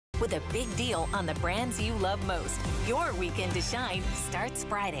with a big deal on the brands you love most. Your weekend to shine starts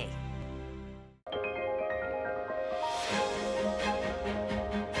Friday.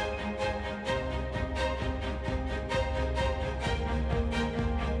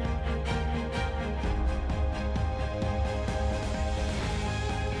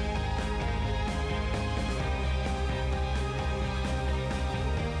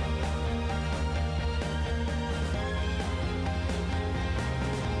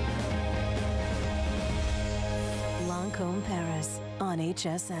 Lancôme Paris on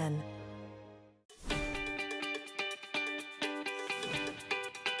HSN.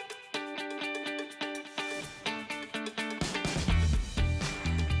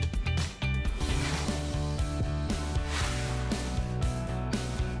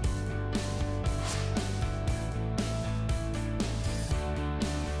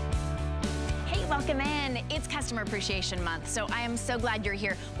 Welcome in. It's Customer Appreciation Month, so I am so glad you're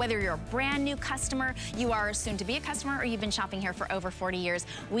here. Whether you're a brand new customer, you are soon to be a customer, or you've been shopping here for over 40 years,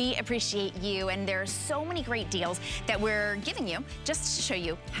 we appreciate you, and there are so many great deals that we're giving you just to show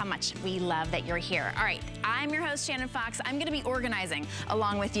you how much we love that you're here. All right, I'm your host, Shannon Fox. I'm gonna be organizing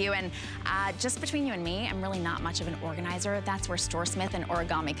along with you, and just between you and me, I'm really not much of an organizer. That's where StoreSmith and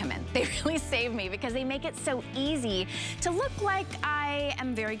Origami come in. They really save me because they make it so easy to look like I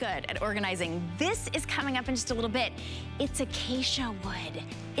am very good at organizing. This is coming up in just a little bit. It's acacia wood.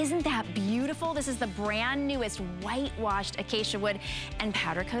 Isn't that beautiful? This is the brand newest whitewashed acacia wood and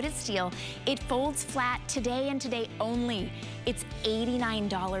powder coated steel. It folds flat today and today only. It's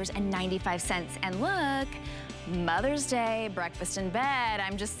 $89.95. And look, Mother's Day, breakfast in bed.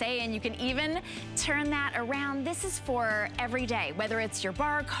 I'm just saying, you can even turn that around. This is for every day, whether it's your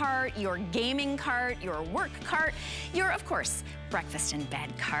bar cart, your gaming cart, your work cart, your, of course, breakfast in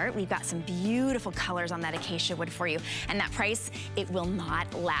bed cart. We've got some beautiful colors on that acacia wood for you. And that price, it will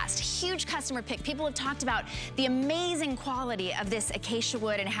not last. Huge customer pick. People have talked about the amazing quality of this acacia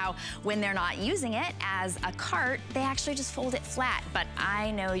wood and how when they're not using it as a cart, they actually just fold it flat. But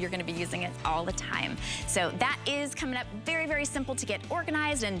I know you're gonna be using it all the time. So that is coming up. Very, very simple to get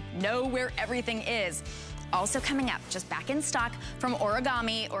organized and know where everything is. Also coming up, just back in stock from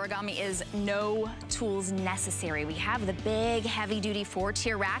Origami. Origami is no tools necessary. We have the big heavy-duty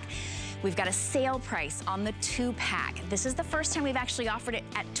 4-tier rack. We've got a sale price on the 2-pack. This is the first time we've actually offered it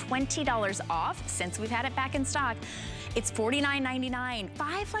at $20 off since we've had it back in stock. It's $49.99,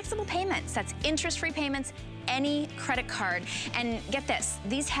 5 flexible payments. That's interest-free payments, any credit card. And get this,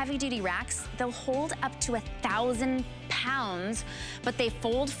 these heavy-duty racks, they'll hold up to 1,000 pounds, but they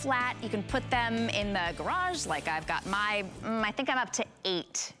fold flat. You can put them in the garage, like I've got my, I think I'm up to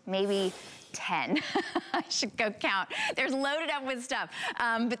 8, maybe 10. I should go count. They're loaded up with stuff,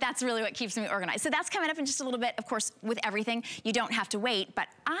 but that's really what keeps me organized. So that's coming up in just a little bit. Of course, with everything, you don't have to wait, but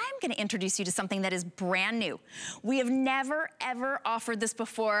I'm gonna introduce you to something that is brand new. We have never, ever offered this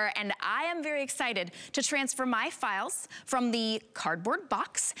before, and I am very excited to transfer my files from the cardboard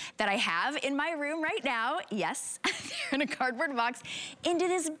box that I have in my room right now. Yes, they're in a cardboard box, into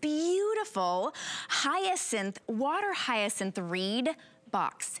this beautiful hyacinth, water hyacinth reed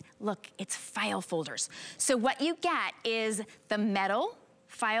box. Look, it's file folders. So what you get is the metal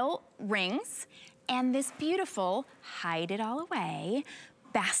file rings and this beautiful hide it all away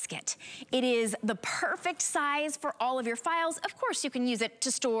basket. It is the perfect size for all of your files. Of course, you can use it to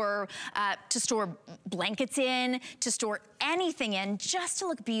store blankets in, to store anything in, just to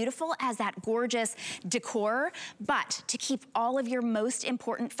look beautiful as that gorgeous decor. But to keep all of your most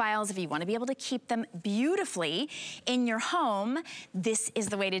important files, if you want to be able to keep them beautifully in your home, this is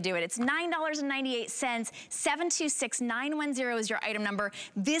the way to do it. It's $9.98. 726-910 is your item number.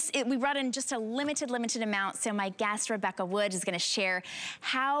 We brought in just a limited amount, so my guest, Rebecca Wood, is going to share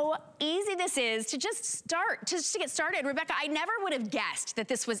how easy this is to just get started. Rebecca, I never would have guessed that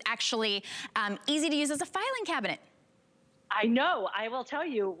this was actually easy to use as a filing cabinet. I know. I will tell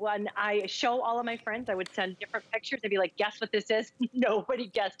you, when I show all of my friends, I would send different pictures. They'd be like, guess what this is? Nobody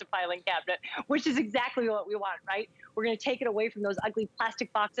guessed a filing cabinet, which is exactly what we want, right? We're going to take it away from those ugly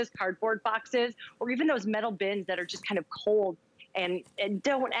plastic boxes, cardboard boxes, or even those metal bins that are just kind of cold and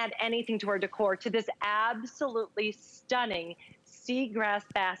don't add anything to our decor, to this absolutely stunning seagrass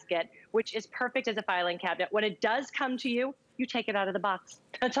basket, which is perfect as a filing cabinet. When it does come to you, you take it out of the box.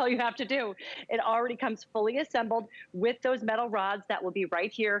 That's all you have to do. It already comes fully assembled with those metal rods that will be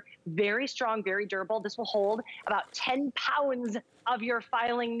right here. Very strong, very durable. This will hold about 10 pounds of your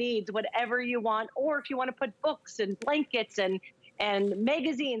filing needs, whatever you want. Or if you want to put books and blankets and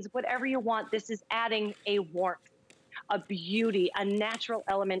magazines, whatever you want, this is adding a warmth, a beauty, a natural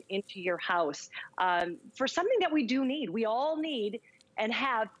element into your house for something that we do need. We all need and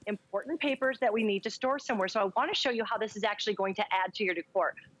have important papers that we need to store somewhere. So I want to show you how this is actually going to add to your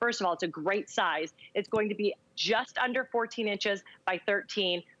decor. First of all, it's a great size. It's going to be just under 14 inches by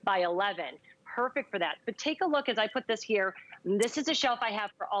 13 by 11. Perfect for that. But take a look as I put this here. This is a shelf I have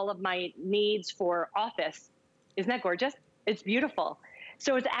for all of my needs for office. Isn't that gorgeous? It's beautiful.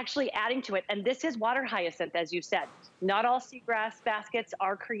 So it's actually adding to it. And this is water hyacinth, as you said. Not all seagrass baskets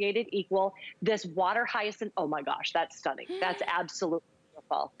are created equal. This water hyacinth, oh my gosh, that's stunning. That's absolutely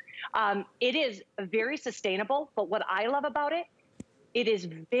beautiful. It is very sustainable, but what I love about it, it is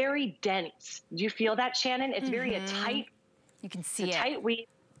very dense. Do you feel that, Shannon? It's very a tight, you can see it. Tight weave,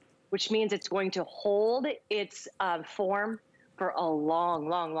 which means it's going to hold its form for a long,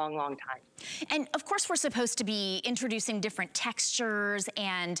 long, long, long time. And of course, we're supposed to be introducing different textures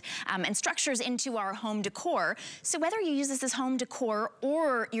and structures into our home decor. So whether you use this as home decor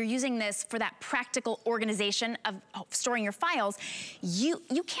or you're using this for that practical organization of storing your files,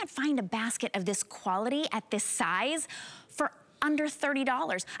 you can't find a basket of this quality at this size for under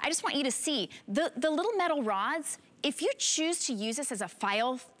 $30. I just want you to see the little metal rods. If you choose to use this as a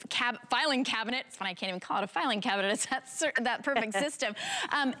filing cabinet, it's funny, I can't even call it a filing cabinet, it's that perfect system,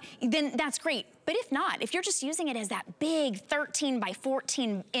 then that's great. But if not, if you're just using it as that big 13 by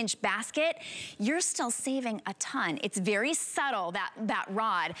 14 inch basket, you're still saving a ton. It's very subtle, that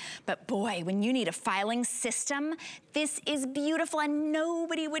rod, but boy, when you need a filing system, this is beautiful and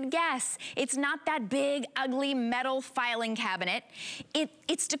nobody would guess. It's not that big, ugly metal filing cabinet.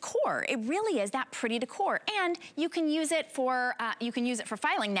 It's decor. It really is that pretty decor. And you can use it for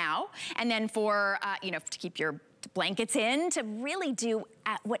filing now, and then for, you know, to keep your blankets in, to really do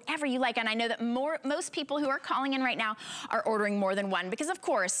whatever you like. And I know that most people who are calling in right now are ordering more than one, because of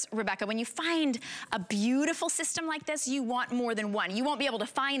course, Rebecca, when you find a beautiful system like this, you want more than one. You won't be able to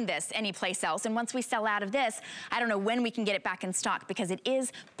find this anyplace else. And once we sell out of this, I don't know when we can get it back in stock, because it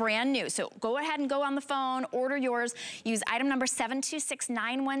is brand new. So go ahead and go on the phone, order yours, use item number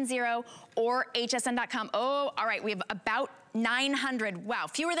 726910 or hsn.com. Oh, all right, we have about 900, wow,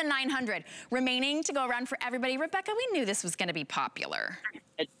 fewer than 900 remaining to go around for everybody. Rebecca, we knew this was gonna be popular.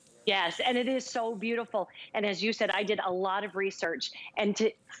 Yes, and it is so beautiful. And as you said, I did a lot of research, and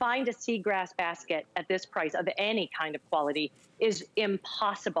to find a seagrass basket at this price of any kind of quality is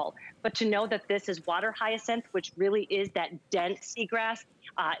impossible. But to know that this is water hyacinth, which really is that dense seagrass,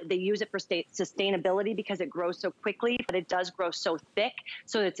 they use it for sustainability because it grows so quickly, but it does grow so thick.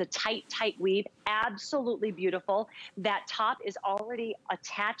 So it's a tight, tight weave, absolutely beautiful. That top is already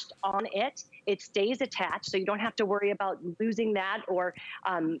attached on it. It stays attached, so you don't have to worry about losing that or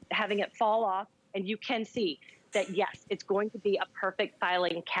having it fall off. And you can see that, yes, it's going to be a perfect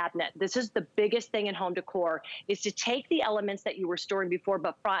filing cabinet. This is the biggest thing in home decor, is to take the elements that you were storing before,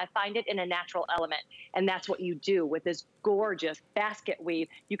 but find it in a natural element. And that's what you do with this gorgeous basket weave.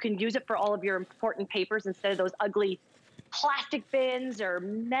 You can use it for all of your important papers instead of those ugly plastic bins or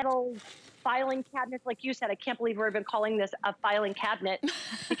metal filing cabinets. Like you said, I can't believe we're even calling this a filing cabinet,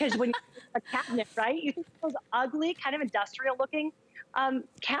 because when you a cabinet, right? You think those ugly, kind of industrial looking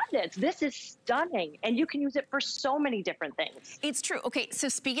cabinets. This is stunning, and you can use it for so many different things. It's true. Okay, so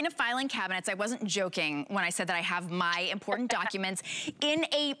speaking of filing cabinets, I wasn't joking when I said that I have my important documents in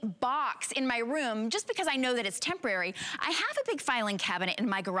a box in my room, just because I know that it's temporary. I have a big filing cabinet in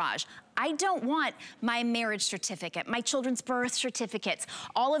my garage. I don't want my marriage certificate, my children's birth certificates,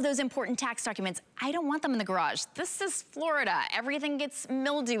 all of those important tax documents. I don't want them in the garage. This is Florida. Everything gets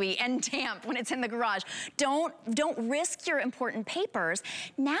mildewy and damp when it's in the garage. Don't risk your important papers.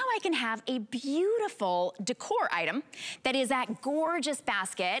 Now I can have a beautiful decor item that is that gorgeous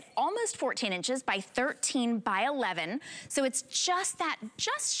basket, almost 14 inches by 13 by 11. So it's just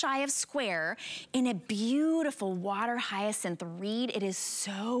shy of square, in a beautiful water hyacinth reed. It is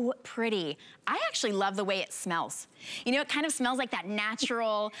so pretty. I actually love the way it smells. You know, it kind of smells like that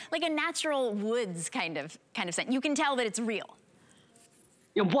natural, like a natural woods kind of scent. You can tell that it's real.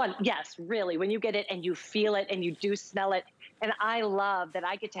 Yes, really, when you get it and you feel it and you do smell it. And I love that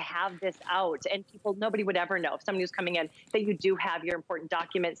I get to have this out, and nobody would ever know, if somebody who's coming in, that you do have your important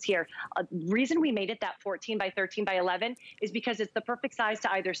documents here. Reason we made it that 14 by 13 by 11 is because it's the perfect size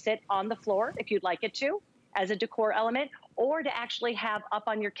to either sit on the floor if you'd like it to, as a decor element, or to actually have up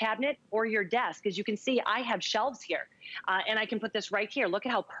on your cabinet or your desk. As you can see, I have shelves here, and I can put this right here. Look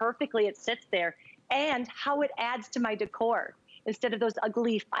at how perfectly it sits there and how it adds to my decor. Instead of those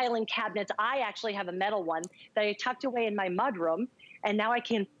ugly filing cabinets, I actually have a metal one that I tucked away in my mudroom, and now I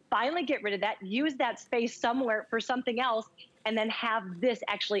can finally get rid of that, use that space somewhere for something else, and then have this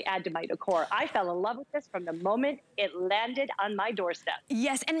actually add to my decor. I fell in love with this from the moment it landed on my doorstep.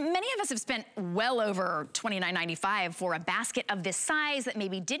 Yes, and many of us have spent well over $29.95 for a basket of this size that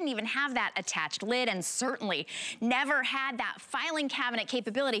maybe didn't even have that attached lid and certainly never had that filing cabinet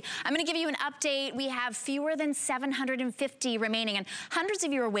capability. I'm gonna give you an update. We have fewer than 750 remaining, and hundreds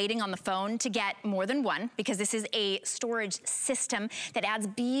of you are waiting on the phone to get more than one because this is a storage system that adds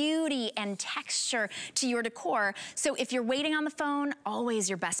beauty and texture to your decor. So if you're waiting on the phone, always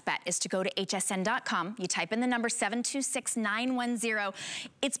your best bet is to go to hsn.com. You type in the number 726910.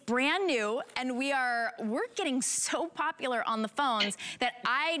 It's brand new, and we're getting so popular on the phones that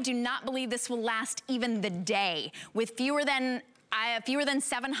I do not believe this will last even the day with fewer than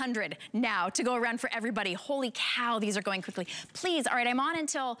 700 now to go around for everybody. Holy cow, these are going quickly. Please, all right, I'm on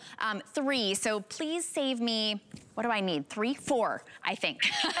until 3, so please save me, what do I need? 3, 4, I think.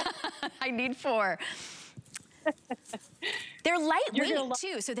 I need 4. They're lightweight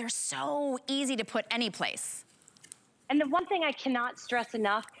too, so they're so easy to put any place. And the one thing I cannot stress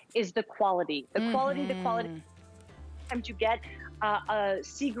enough is the quality. The quality. Sometimes you get a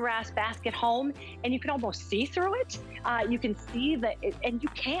seagrass basket home and you can almost see through it. You can see and you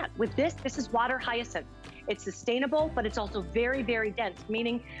can't. With this is water hyacinth. It's sustainable, but it's also very, very dense,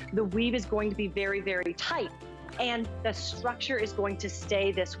 meaning the weave is going to be very, very tight. And the structure is going to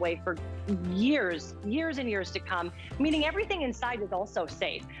stay this way for years and years to come, meaning everything inside is also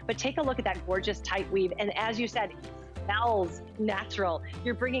safe. But take a look at that gorgeous tight weave. And as you said, it smells natural.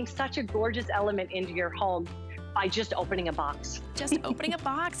 You're bringing such a gorgeous element into your home by just opening a box. Just opening a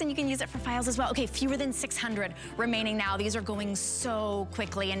box, and you can use it for files as well. Okay, fewer than 600 remaining now. These are going so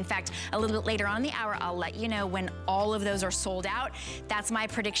quickly. In fact, a little bit later on in the hour, I'll let you know when all of those are sold out. That's my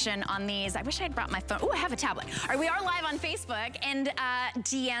prediction on these. I wish I'd brought my phone. Oh, I have a tablet. All right, we are live on Facebook, and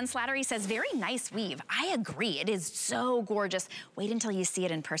Deanne Slattery says, very nice weave. I agree, it is so gorgeous. Wait until you see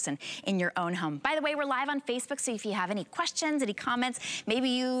it in person in your own home. By the way, we're live on Facebook, so if you have any questions, any comments, maybe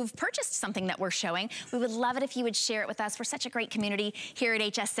you've purchased something that we're showing, we would love it if you would share it with us. We're such a great community here at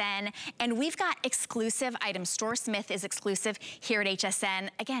HSN, and we've got exclusive items. Store Smith is exclusive here at HSN.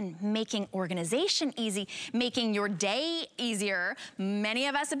 Again, making organization easy, making your day easier. Many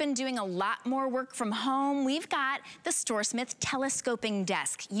of us have been doing a lot more work from home. We've got the Store Smith telescoping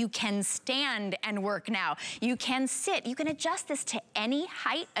desk. You can stand and work now. You can sit. You can adjust this to any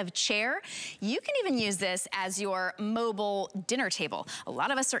height of chair. You can even use this as your mobile dinner table. A lot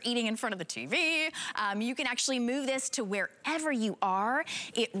of us are eating in front of the TV. You can actually move this to wherever you are.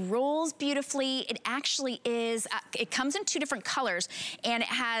 It rolls beautifully. It actually is, it comes in 2 different colors, and it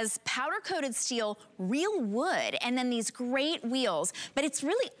has powder-coated steel, real wood, and then these great wheels. But it's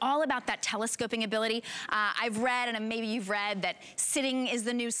really all about that telescoping ability. I've read, and maybe you've read, that sitting is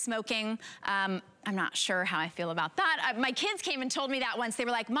the new smoking. I'm not sure how I feel about that. My kids came and told me that once. They were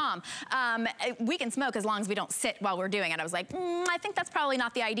like, Mom, we can smoke as long as we don't sit while we're doing it. I was like, I think that's probably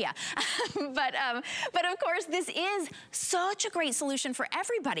not the idea. but of course, this is such a great solution for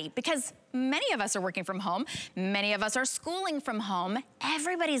everybody because many of us are working from home. Many of us are schooling from home.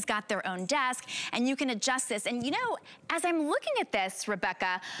 Everybody's got their own desk, and you can adjust this. And you know, as I'm looking at this,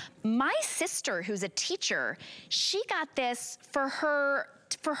 Rebecca, my sister, who's a teacher, she got this for her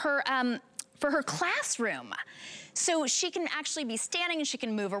classroom. So she can actually be standing and she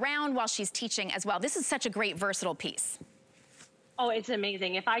can move around while she's teaching as well. This is such a great versatile piece. Oh, it's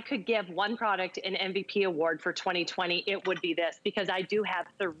amazing. If I could give one product an MVP award for 2020, it would be this, because I do have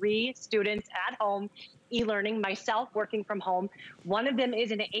 3 students at home e-learning, myself working from home. One of them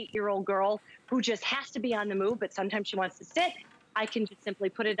is an 8-year-old girl who just has to be on the move, but sometimes she wants to sit. I can just simply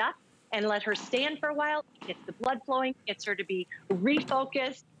put it up and let her stand for a while. It gets the blood flowing, gets her to be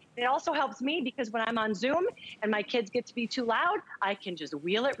refocused. It also helps me because when I'm on Zoom and my kids get to be too loud, I can just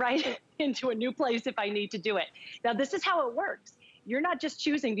wheel it right into a new place if I need to do it. Now, this is how it works. You're not just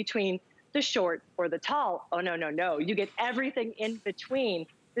choosing between the short or the tall. Oh, no, no, no. You get everything in between.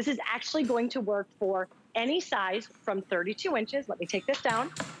 This is actually going to work for any size from 32 inches. Let me take this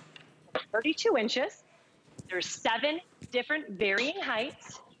down. 32 inches. There's 7 different varying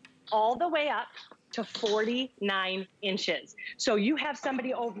heights all the way up to 49 inches. So you have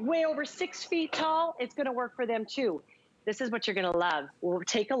somebody way over 6 feet tall, it's gonna work for them too. This is what you're gonna love. We'll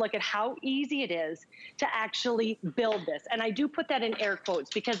take a look at how easy it is to actually build this. And I do put that in air quotes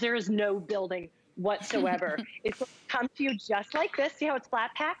because there is no building whatsoever. It's going to come to you just like this. See how it's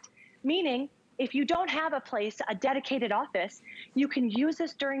flat packed? Meaning, if you don't have a place, a dedicated office, you can use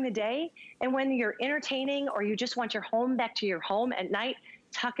this during the day. And when you're entertaining or you just want your home back to your home at night,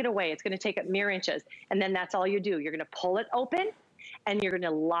 tuck it away. It's going to take up mere inches. And then that's all you do. You're going to pull it open and you're gonna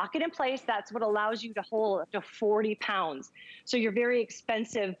lock it in place. That's what allows you to hold up to 40 pounds. So your very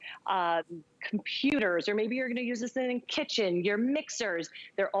expensive computers, or maybe you're gonna use this in the kitchen, your mixers,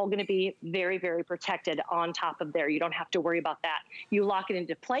 they're all gonna be very, very protected on top of there. You don't have to worry about that. You lock it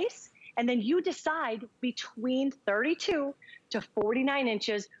into place, and then you decide between 32 to 49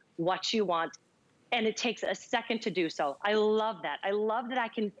 inches what you want. And it takes a second to do so. I love that. I love that I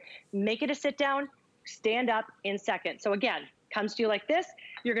can make it a sit down, stand up in seconds. So again, comes to you like this.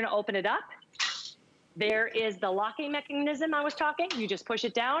 You're gonna open it up. There is the locking mechanism I was talking. You just push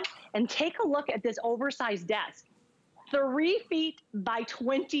it down and take a look at this oversized desk. 3 feet by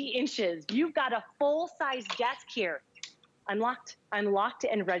 20 inches. You've got a full-size desk here. I'm locked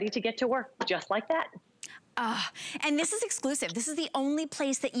and ready to get to work, just like that. And this is exclusive. This is the only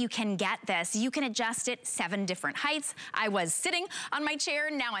place that you can get this. You can adjust it 7 different heights. I was sitting on my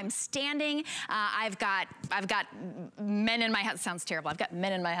chair, now I'm standing. I've got men in my house. Sounds terrible. I've got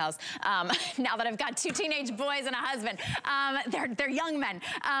men in my house. Now that I've got 2 teenage boys and a husband. They're young men.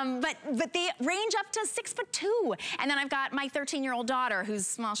 But they range up to 6'2". And then I've got my 13-year-old daughter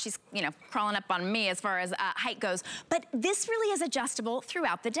who's, well, she's, you know, crawling up on me as far as height goes. But this really is adjustable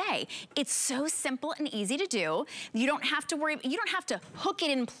throughout the day. It's so simple and easy to do. You don't have to worry, you don't have to hook it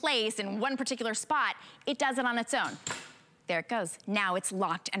in place in one particular spot. It does it on its own. There it goes. Now it's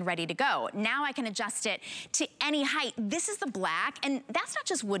locked and ready to go. Now I can adjust it to any height. This is the black, and that's not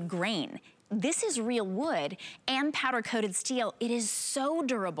just wood grain. This is real wood and powder coated steel. It is so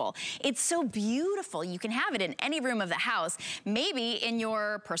durable. It's so beautiful. You can have it in any room of the house, maybe in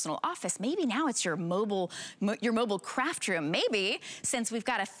your personal office. Maybe now it's your mobile craft room. Maybe since we've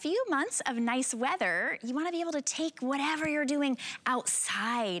got a few months of nice weather, you wanna be able to take whatever you're doing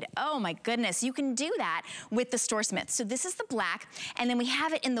outside. Oh my goodness, you can do that with the Store Smith. So this is the black, and then we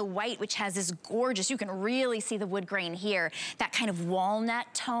have it in the white, which has this gorgeous, you can really see the wood grain here, that kind of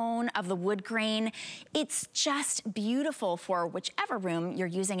walnut tone of the wood grain. It's just beautiful for whichever room you're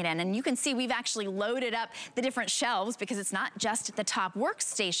using it in. And you can see we've actually loaded up the different shelves because it's not just the top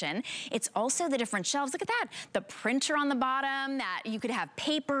workstation, it's also the different shelves. Look at that, the printer on the bottom, that you could have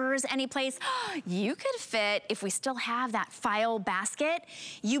papers any place. You could fit, if we still have that file basket,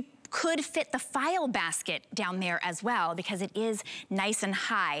 you could fit the file basket down there as well because it is nice and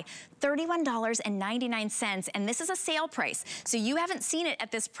high. $31.99, and this is a sale price. So you haven't seen it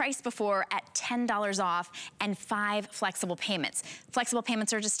at this price before at $10 off and 5 flexible payments. Flexible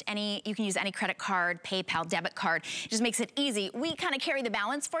payments are just any, you can use any credit card, PayPal, debit card. It just makes it easy. We kind of carry the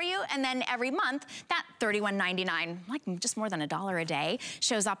balance for you, and then every month, that $31.99, like just more than $1 a day,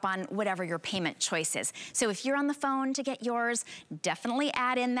 shows up on whatever your payment choice is. So if you're on the phone to get yours, definitely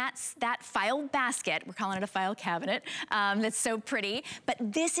add in that file basket. We're calling it a file cabinet. That's so pretty. But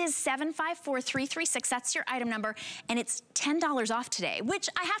this is 754336. That's your item number, and it's $10 off today. Which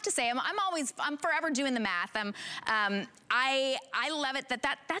I have to say, I'm forever doing the math. I love it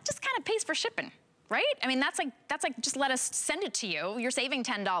that just kind of pays for shipping. Right? I mean, that's like just let us send it to you. You're saving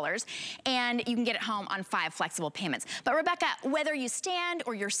 $10, and you can get it home on 5 flexible payments. But Rebecca, whether you stand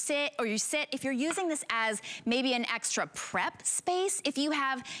or you sit, if you're using this as maybe an extra prep space, if you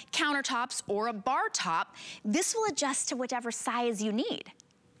have countertops or a bar top, this will adjust to whatever size you need.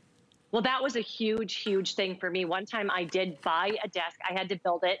 Well, that was a huge, huge thing for me. One time I did buy a desk. I had to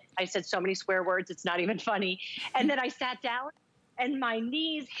build it. I said so many swear words, it's not even funny. And then I sat down and my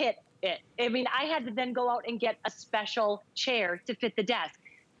knees hit it. I mean, I had to then go out and get a special chair to fit the desk.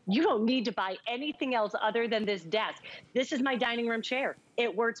 You don't need to buy anything else other than this desk. This is my dining room chair.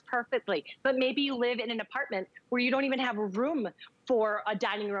 It works perfectly. But maybe you live in an apartment where you don't even have a room for a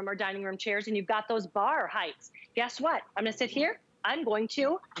dining room or dining room chairs, and you've got those bar heights. Guess what? I'm gonna sit here. I'm going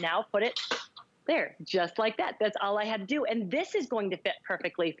to now put it there, just like that. That's all I had to do. And this is going to fit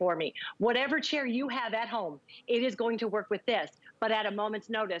perfectly for me. Whatever chair you have at home, it is going to work with this. But at a moment's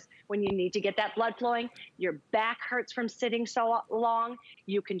notice, when you need to get that blood flowing, your back hurts from sitting so long,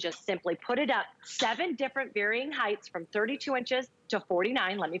 you can just simply put it up. 7 different varying heights from 32 inches to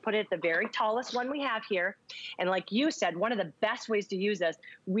 49. Let me put it at the very tallest one we have here. And like you said, one of the best ways to use this,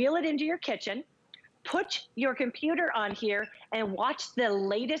 wheel it into your kitchen, put your computer on here and watch the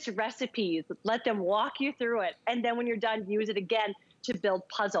latest recipes. Let them walk you through it. And then when you're done, use it again to build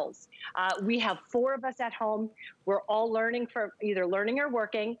puzzles. We have 4 of us at home. We're all learning either learning or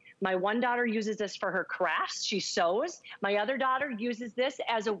working. My one daughter uses this for her crafts. She sews. My other daughter uses this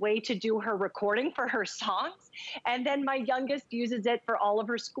as a way to do her recording for her songs. And then my youngest uses it for all of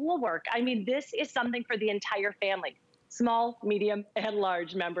her schoolwork. I mean, this is something for the entire family. Small, medium, and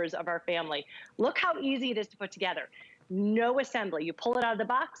large members of our family. Look how easy it is to put together. No assembly. You pull it out of the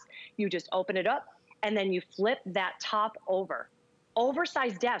box, you just open it up, and then you flip that top over.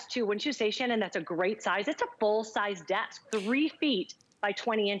 Oversized desk too. Wouldn't you say, Shannon, that's a great size? It's a full-size desk, 3 feet by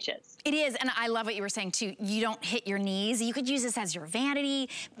 20 inches. It is, and I love what you were saying too. You don't hit your knees. You could use this as your vanity,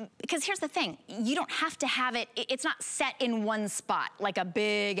 because here's the thing. You don't have to have it, it's not set in one spot like a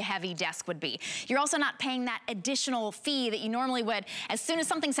big, heavy desk would be. You're also not paying that additional fee that you normally would. As soon as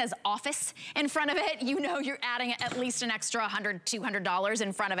something says office in front of it, you know you're adding at least an extra $100, $200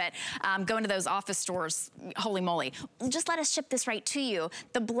 in front of it. Going to those office stores, holy moly. Just let us ship this right to you.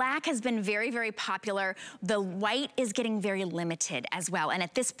 The black has been very, very popular. The white is getting very limited as well. And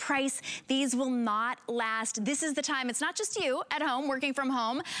at this price, these will not last. This is the time. It's not just you at home, working from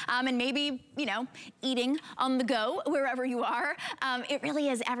home, and maybe, you know, eating on the go wherever you are. It really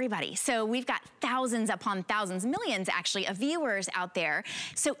is everybody. So we've got thousands upon thousands, millions actually, of viewers out there.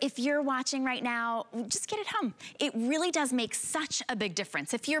 So if you're watching right now, just get it home. It really does make such a big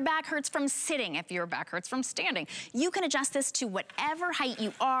difference. If your back hurts from sitting, if your back hurts from standing, you can adjust this to whatever height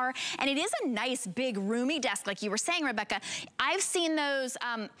you are. And it is a nice, big, roomy desk, like you were saying, Rebecca. I've seen those,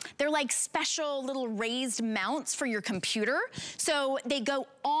 they're like special little raised mounts for your computer. So they go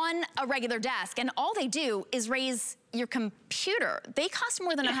on a regular desk, and all they do is raise your computer. They cost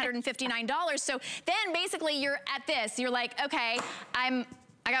more than $159. So then basically you're at this, you're like, okay,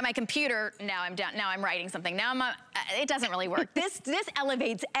 I got my computer, now I'm down, now I'm writing something. Now it doesn't really work. This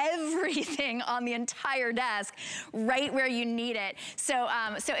elevates everything on the entire desk right where you need it. So,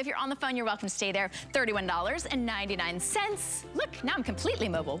 so if you're on the phone, you're welcome to stay there. $31.99. Look, now I'm completely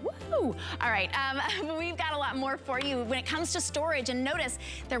mobile. Woo! All right, we've got a lot more for you when it comes to storage. And notice,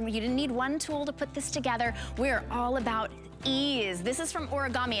 you didn't need one tool to put this together. We're all about ease. This is from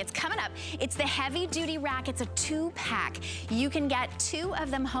Origami. It's coming up. It's the heavy duty rack. It's a 2-pack. You can get 2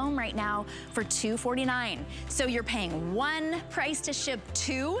 of them home right now for $249. So you're paying one price to ship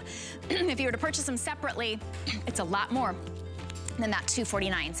 2. If you were to purchase them separately, it's a lot more than that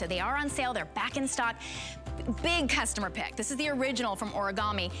 $249. So they are on sale. They're back in stock. Big customer pick. This is the original from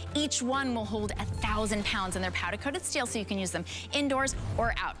Origami. Each one will hold 1,000 pounds, and they're powder coated steel, so you can use them indoors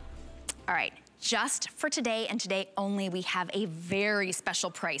or out. All right. Just for today and today only, we have a very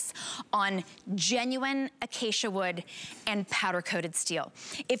special price on genuine acacia wood and powder coated steel.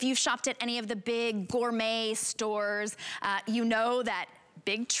 If you've shopped at any of the big gourmet stores, you know that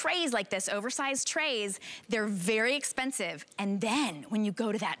big trays like this, oversized trays, they're very expensive. And then when you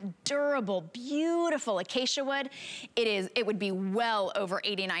go to that durable, beautiful acacia wood, it would be well over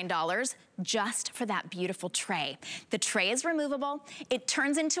 $89 just for that beautiful tray. The tray is removable. It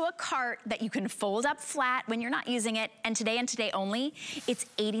turns into a cart that you can fold up flat when you're not using it. And today only, it's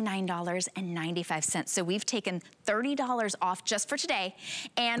 $89.95. So we've taken $30 off just for today,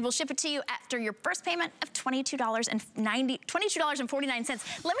 and we'll ship it to you after your first payment of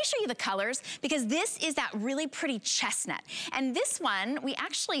 $22.49. Let me show you the colors, because this is that really pretty chestnut. And this one, we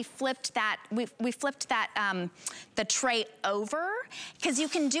actually flipped that, we flipped that, the tray over, because you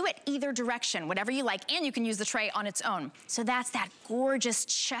can do it either direction, whatever you like, and you can use the tray on its own. So that's that gorgeous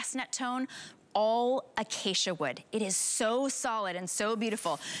chestnut tone, all acacia wood. It is so solid and so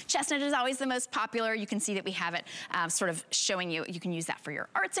beautiful. Chestnut is always the most popular. You can see that we have it sort of showing you. You can use that for your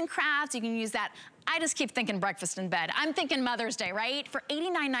arts and crafts. You can use that. I just keep thinking breakfast in bed. I'm thinking Mother's Day, right? For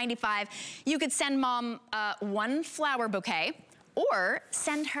 $89.95, you could send mom one flower bouquet, or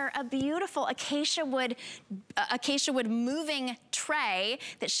send her a beautiful acacia wood moving tray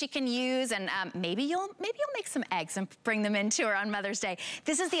that she can use, and maybe you'll make some eggs and bring them into her on Mother's Day.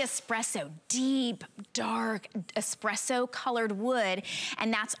 This is the espresso, deep, dark espresso colored wood,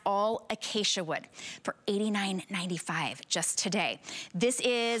 and that's all acacia wood for $89.95 just today. This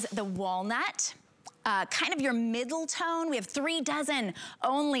is the walnut. Kind of your middle tone. We have 3 dozen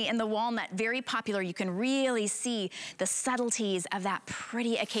only in the walnut, very popular. You can really see the subtleties of that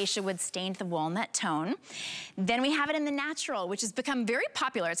pretty acacia wood stained the walnut tone. Then we have it in the natural, which has become very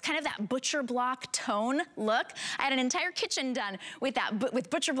popular. It's kind of that butcher block tone look. I had an entire kitchen done with that, with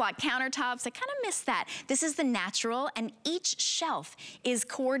butcher block countertops. I kind of missed that. This is the natural, and each shelf is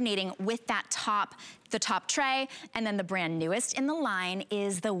coordinating with that the top tray, and then the brand newest in the line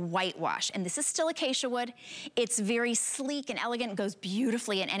is the whitewash. And this is still acacia wood. It's very sleek and elegant, goes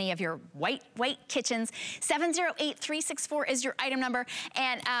beautifully in any of your white kitchens. 708364 is your item number.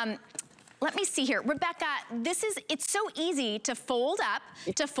 And let me see here, Rebecca, it's so easy to fold up,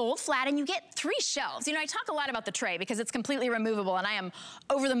 to fold flat, and you get 3 shelves. You know, I talk a lot about the tray because it's completely removable, and I am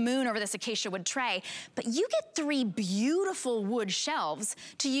over the moon over this acacia wood tray, but you get 3 beautiful wood shelves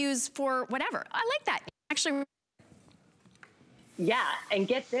to use for whatever. I like that. Actually. Yeah, and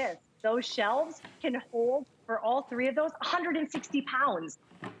get this, those shelves can hold, for all 3 of those, 160 pounds.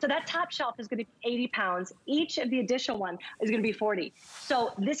 So that top shelf is gonna be 80 pounds. Each of the additional one is gonna be 40.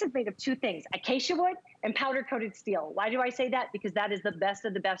 So this is made of two things, acacia wood and powder coated steel. Why do I say that? Because that is the best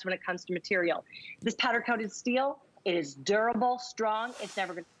of the best when it comes to material. This powder coated steel, it is durable, strong, it's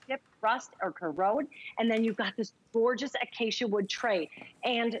never gonna chip, rust, or corrode. And then you've got this gorgeous acacia wood tray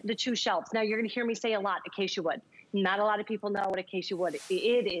and the two shelves. Now you're gonna hear me say a lot, acacia wood. Not a lot of people know what acacia wood is.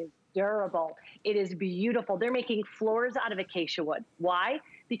 It is durable. It is beautiful. They're making floors out of acacia wood. Why?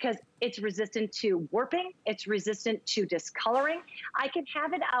 Because it's resistant to warping. It's resistant to discoloring. I can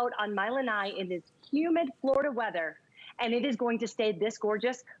have it out on my lanai in this humid Florida weather, and it is going to stay this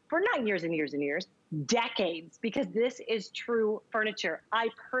gorgeous for not years and years and years, decades, because this is true furniture. I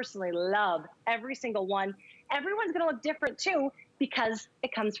personally love every single one. Everyone's gonna look different too, because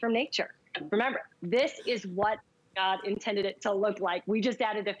it comes from nature. Remember, this is what God intended it to look like. We just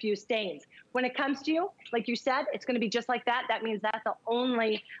added a few stains. When it comes to you, like you said, it's gonna be just like that. That means that's the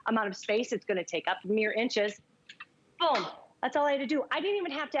only amount of space it's gonna take up, mere inches. Boom, that's all I had to do. I didn't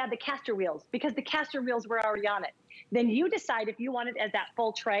even have to add the caster wheels because the caster wheels were already on it. Then you decide if you want it as that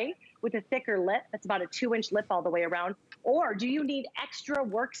full tray with a thicker lip, that's about a 2-inch lip all the way around, or do you need extra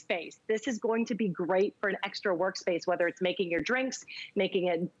workspace? This is going to be great for an extra workspace, whether it's making your drinks, making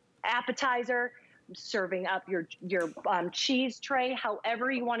an appetizer, serving up your cheese tray,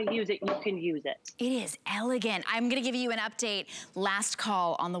 however you want to use it, you can use it. It is elegant. I'm going to give you an update. Last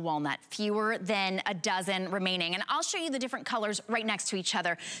call on the walnut. Fewer than a dozen remaining, and I'll show you the different colors right next to each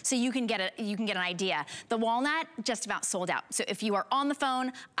other, so you can get an idea. The walnut just about sold out. So if you are on the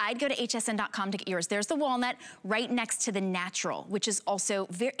phone, I'd go to hsn.com to get yours. There's the walnut right next to the natural, which is also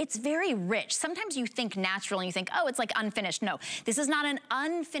it's very rich. Sometimes you think natural and you think, oh, it's like unfinished. No, this is not an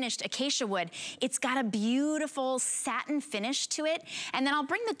unfinished acacia wood. It's got a beautiful satin finish to it. And then I'll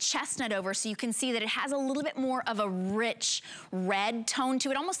bring the chestnut over so you can see that it has a little bit more of a rich red tone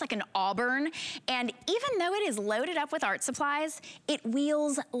to it, almost like an auburn. And even though it is loaded up with art supplies, it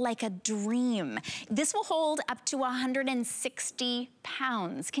wheels like a dream. This will hold up to 160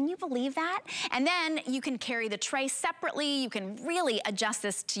 pounds. Can you believe that? And then you can carry the tray separately. You can really adjust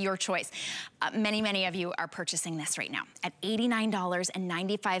this to your choice. Many of you are purchasing this right now at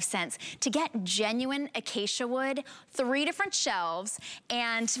 $89.95 to get genuine acacia wood, 3 different shelves,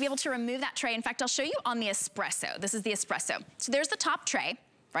 and to be able to remove that tray. In fact, I'll show you on the espresso. This is the espresso. So there's the top tray,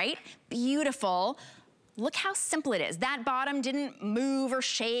 right? Beautiful. Look how simple it is. That bottom didn't move or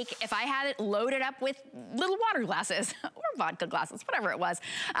shake. If I had it loaded up with little water glasses or vodka glasses, whatever it was,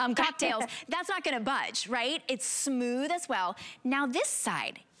 cocktails, that's not gonna budge, right? It's smooth as well. Now this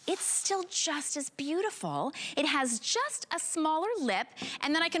side, it's still just as beautiful. It has just a smaller lip,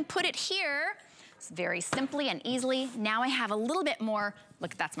 and then I can put it here very simply and easily. Now I have a little bit more,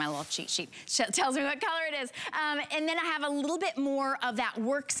 look, that's my little cheat sheet. Tells me what color it is. And then I have a little bit more of that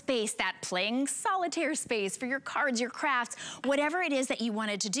workspace, that playing solitaire space for your cards, your crafts, whatever it is that you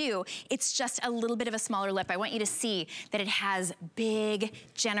wanted to do. It's just a little bit of a smaller lip. I want you to see that it has big,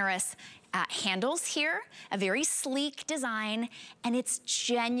 generous handles here, a very sleek design, and it's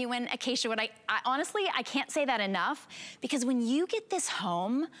genuine acacia wood. I honestly, I can't say that enough, because when you get this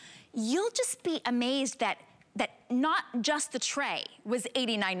home, you'll just be amazed that not just the tray was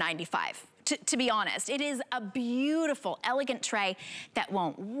 $89.95. To be honest, it is a beautiful, elegant tray that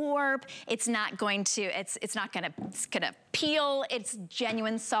won't warp. It's not going to, it's gonna peel. It's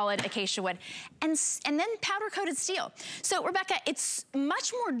genuine, solid acacia wood, and then powder coated steel. So Rebecca, it's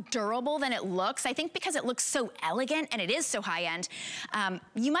much more durable than it looks. I think because it looks so elegant and it is so high end,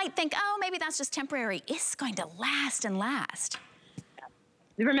 you might think, oh, maybe that's just temporary. It's going to last and last.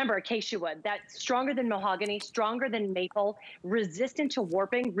 Remember, acacia wood, that's stronger than mahogany, stronger than maple, resistant to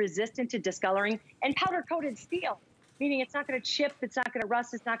warping, resistant to discoloring, and powder coated steel, meaning it's not going to chip, it's not going to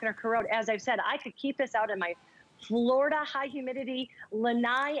rust, it's not going to corrode. As I've said, I could keep this out in my Florida high humidity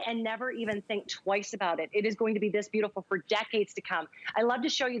lanai and never even think twice about it. It is going to be this beautiful for decades to come. I love to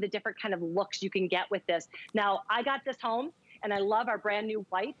show you the different kind of looks you can get with this. Now, I got this home, and I love our brand new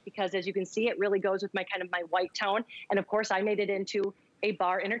white, because as you can see, it really goes with my white tone. And of course, I made it into a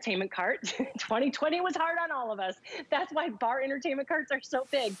bar entertainment cart. 2020 was hard on all of us. That's why bar entertainment carts are so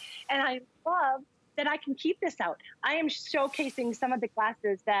big. And I love that I can keep this out. I am showcasing some of the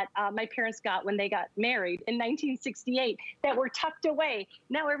glasses that my parents got when they got married in 1968 that were tucked away.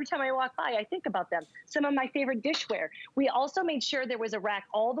 Now every time I walk by, I think about them. Some of my favorite dishware. We also made sure there was a rack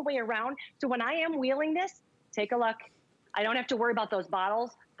all the way around. So when I am wheeling this, take a look. I don't have to worry about those bottles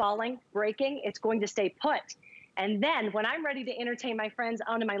falling, breaking. It's going to stay put. And then when I'm ready to entertain my friends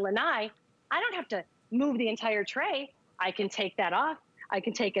onto my lanai, I don't have to move the entire tray. I can take that off. I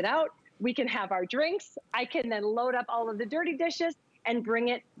can take it out. We can have our drinks. I can then load up all of the dirty dishes. and bring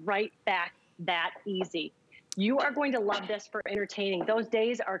it right back that easy. You are going to love this for entertaining. Those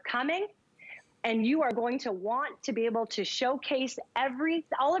days are coming, and you are going to want to be able to showcase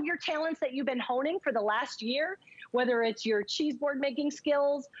all of your talents that you've been honing for the last year, whether it's your cheese board making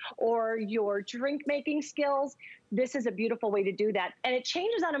skills or your drink making skills. This is a beautiful way to do that. And it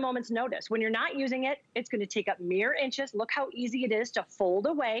changes on a moment's notice. When you're not using it, it's going to take up mere inches. Look how easy it is to fold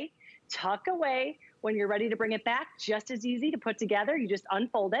away, tuck away. When you're ready to bring it back, just as easy to put together. You just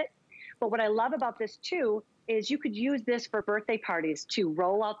unfold it. But what I love about this too is you could use this for birthday parties to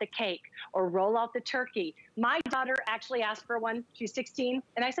roll out the cake or roll out the turkey. My daughter actually asked for one. She's 16.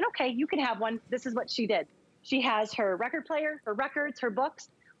 And I said, okay, you can have one. This is what she did. She has her record player, her records, her books.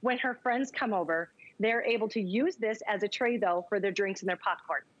 When her friends come over, they're able to use this as a tray, though, for their drinks and their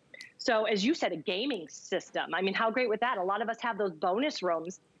popcorn. So as you said, a gaming system. I mean, how great would that? A lot of us have those bonus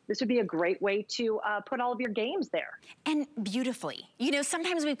rooms. This would be a great way to put all of your games there. And beautifully. You know,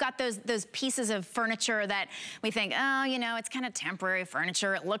 sometimes we've got those pieces of furniture that we think, oh, you know, it's kind of temporary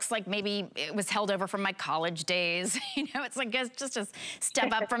furniture. It looks like maybe it was held over from my college days. You know, it's like just a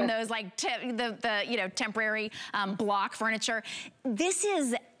step up from those like the you know, temporary block furniture. This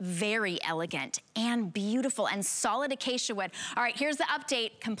is very elegant and beautiful and solid acacia wood. All right, here's the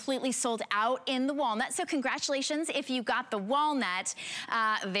update. Completely sold out in the walnut. So congratulations if you got the walnut.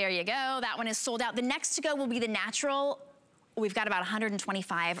 There you go. That one is sold out. The next to go will be the natural. We've got about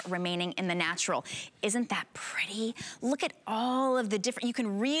 125 remaining in the natural. Isn't that pretty? Look at all of the different, you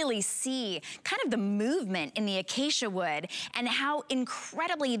can really see kind of the movement in the acacia wood and how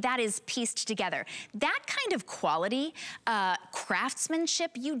incredibly that is pieced together. That kind of quality,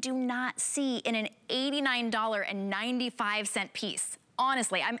 craftsmanship, you do not see in an $89.95 piece.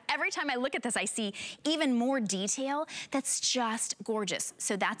 Honestly, every time I look at this, I see even more detail that's just gorgeous.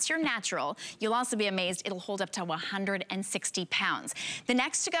 So that's your natural. You'll also be amazed, it'll hold up to 160 pounds. The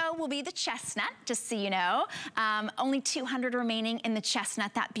next to go will be the chestnut, just so you know. Only 200 remaining in the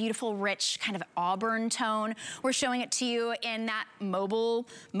chestnut, that beautiful, rich, kind of auburn tone. We're showing it to you in that mobile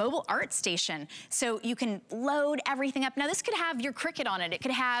art station. So you can load everything up. Now this could have your Cricut on it. It could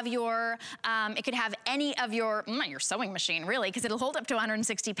have your, it could have any of your sewing machine, really, because it'll hold up to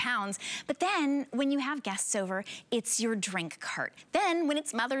 160 pounds. But then when you have guests over, it's your drink cart. Then when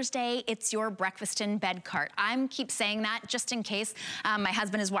it's Mother's Day, it's your breakfast in bed cart. I keep saying that just in case my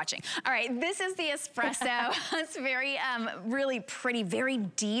husband is watching. All right, this is the espresso. It's very, really pretty, very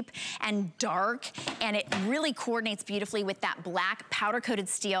deep and dark, and it really coordinates beautifully with that black powder-coated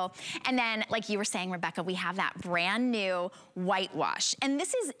steel. And then, like you were saying, Rebecca, we have that brand new whitewash. And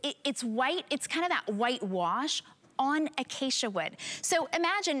this is, it's white, it's kind of that whitewash on acacia wood. So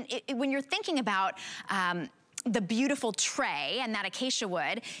imagine when you're thinking about the beautiful tray and that acacia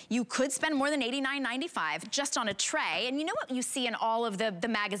wood, you could spend more than $89.95 just on a tray. And you know what you see in all of the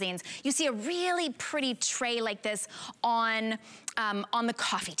magazines? You see a really pretty tray like this on the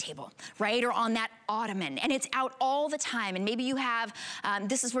coffee table, right? Or on that ottoman, and it's out all the time. And maybe you have,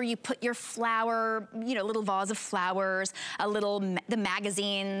 this is where you put your flower, you know, little vase of flowers, the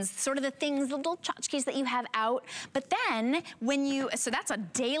magazines, sort of the things, the little tchotchkes that you have out. But then so that's a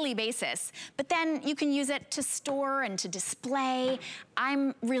daily basis, but then you can use it to store and to display.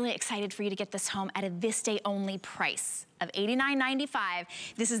 I'm really excited for you to get this home at a this day only price of $89.95.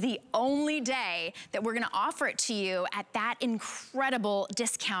 This is the only day that we're gonna offer it to you at that incredible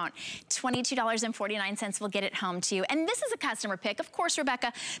discount. $22.49 will get it home to you. And this is a customer pick. Of course,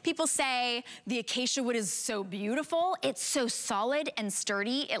 Rebecca, people say the acacia wood is so beautiful. It's so solid and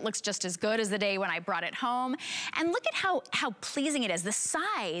sturdy. It looks just as good as the day when I brought it home. And look at how pleasing it is. The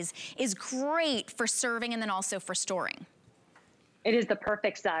size is great for serving and then also for storing. It is the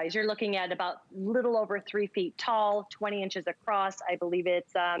perfect size. You're looking at about little over 3 feet tall, 20 inches across. I believe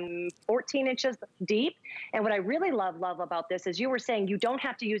it's 14 inches deep. And what I really love about this is you were saying you don't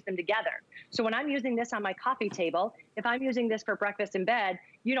have to use them together. So when I'm using this on my coffee table, if I'm using this for breakfast in bed,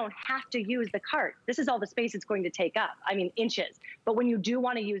 you don't have to use the cart. This is all the space it's going to take up. I mean, inches. But when you do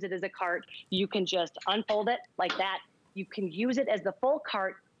want to use it as a cart, you can just unfold it like that. You can use it as the full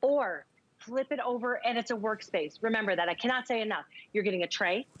cart, or flip it over and it's a workspace. Remember that, I cannot say enough. You're getting a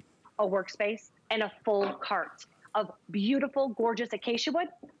tray, a workspace, and a full cart of beautiful, gorgeous acacia wood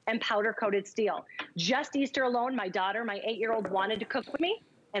and powder-coated steel. Just Easter alone, my daughter, my 8-year-old, wanted to cook with me,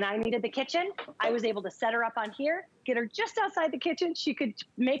 and I needed the kitchen. I was able to set her up on here, get her just outside the kitchen. She could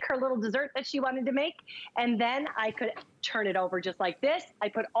make her little dessert that she wanted to make, and then I could turn it over just like this. I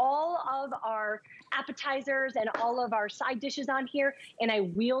put all of our appetizers and all of our side dishes on here, and I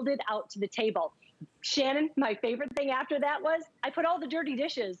wheeled it out to the table. Shannon, my favorite thing after that was I put all the dirty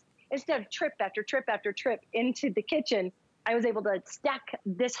dishes, instead of trip after trip after trip, into the kitchen. I was able to stack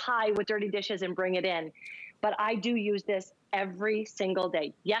this high with dirty dishes and bring it in. But I do use this every single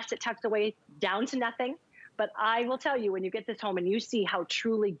day. Yes, it tucks away down to nothing, but I will tell you, when you get this home and you see how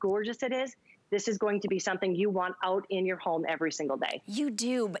truly gorgeous it is, this is going to be something you want out in your home every single day. You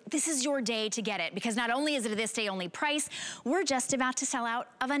do, but this is your day to get it, because not only is it a this day only price, we're just about to sell out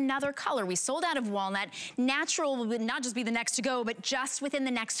of another color. We sold out of walnut. Natural will not just be the next to go, but just within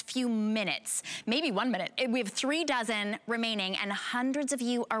the next few minutes, maybe 1 minute. We have 3 dozen remaining, and hundreds of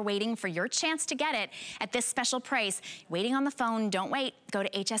you are waiting for your chance to get it at this special price. Waiting on the phone, don't wait. Go to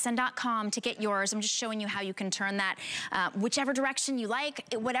hsn.com to get yours. I'm just showing you how you can turn that whichever direction you like,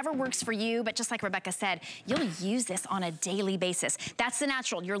 whatever works for you, but just like Rebecca said, you'll use this on a daily basis. That's the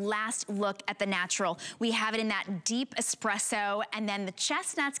natural, your last look at the natural. We have it in that deep espresso, and then the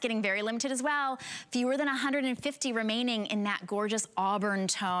chestnut's getting very limited as well. Fewer than 150 remaining in that gorgeous auburn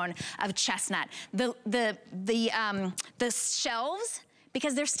tone of chestnut. The shelves,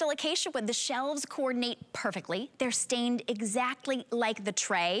 because they're still acacia wood, the shelves coordinate perfectly. They're stained exactly like the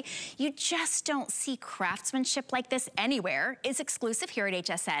tray. You just don't see craftsmanship like this anywhere. It's exclusive here at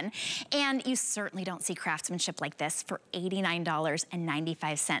HSN, and you certainly don't see craftsmanship like this for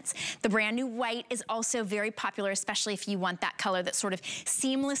 $89.95. The brand new white is also very popular, especially if you want that color that sort of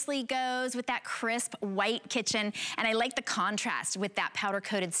seamlessly goes with that crisp white kitchen, and I like the contrast with that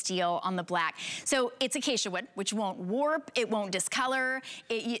powder-coated steel on the black. So it's acacia wood, which won't warp, it won't discolor.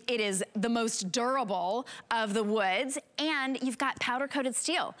 It is the most durable of the woods, and you've got powder-coated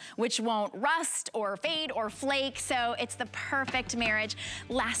steel, which won't rust or fade or flake, so it's the perfect marriage.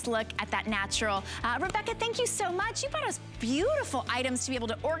 Last look at that natural. Rebecca, thank you so much. You brought us beautiful items to be able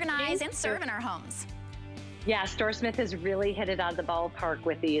to organize and serve in our homes. Yeah, StoreSmith has really hit it out of the ballpark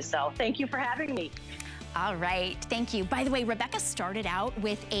with these, so thank you for having me. All right, thank you. By the way, Rebecca started out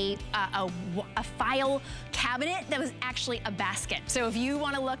with a file cabinet that was actually a basket. So if you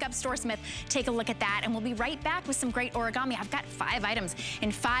want to look up StoreSmith, take a look at that, and we'll be right back with some great origami. I've got 5 items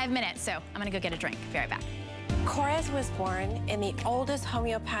in 5 minutes, so I'm gonna go get a drink. Be right back. Korres was born in the oldest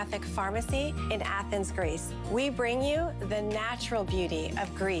homeopathic pharmacy in Athens, Greece. We bring you the natural beauty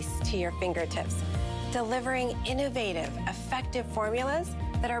of Greece to your fingertips, delivering innovative, effective formulas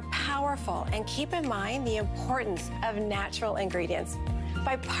that are powerful and keep in mind the importance of natural ingredients.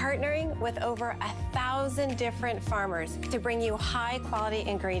 By partnering with over 1,000 different farmers to bring you high quality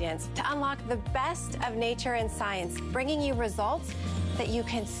ingredients to unlock the best of nature and science, bringing you results that you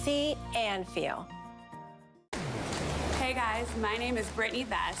can see and feel. Hey guys, my name is Brittany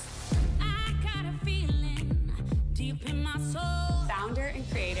Best. I got a feeling deep in my soul. Founder and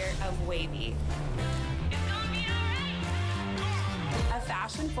creator of Wavy. A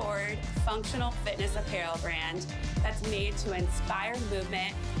fashion-forward, functional fitness apparel brand that's made to inspire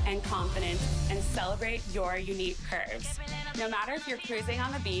movement and confidence and celebrate your unique curves. No matter if you're cruising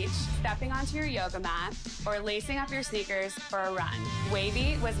on the beach, stepping onto your yoga mat, or lacing up your sneakers for a run,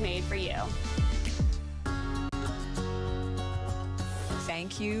 Wavy was made for you.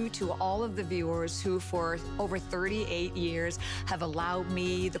 Thank you to all of the viewers who for over 38 years have allowed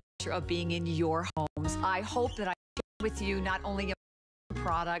me the pleasure of being in your homes. I hope that I share with you not only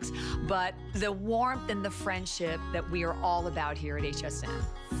products, but the warmth and the friendship that we are all about here at HSN.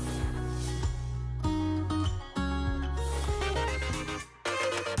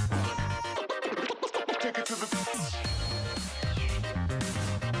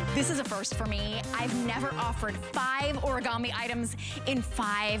 This is a first for me. I've never offered 5 origami items in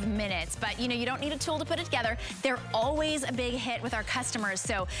 5 minutes, but you know, you don't need a tool to put it together. They're always a big hit with our customers,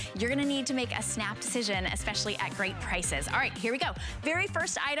 so you're gonna need to make a snap decision, especially at great prices. All right, here we go. Very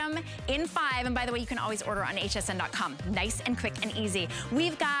first item in 5, and by the way, you can always order on hsn.com. Nice and quick and easy.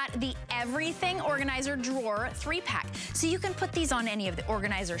 We've got the Everything Organizer Drawer 3-pack. So you can put these on any of the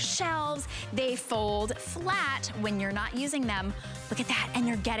organizer shelves. They fold flat when you're not using them. Look at that, and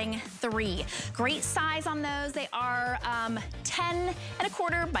you're getting 3. Great size on those. They are 10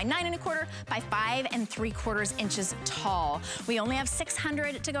 1/4 by 9 1/4 by 5 3/4 inches tall. We only have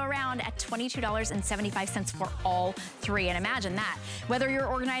 600 to go around at $22.75 for all 3. And imagine that. Whether you're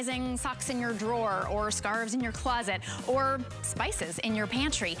organizing socks in your drawer or scarves in your closet or spices in your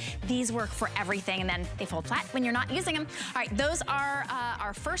pantry, these work for everything, and then they fold flat when you're not using them. All right, those are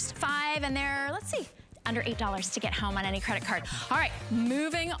our first 5, and they're, let's see, under $8 to get home on any credit card. All right,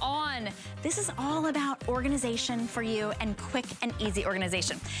 moving on. This is all about organization for you and quick and easy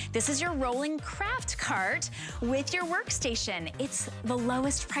organization. This is your rolling craft cart with your workstation. It's the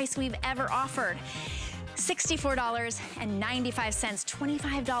lowest price we've ever offered. $64.95,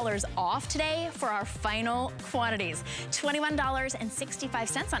 $25 off today for our final quantities.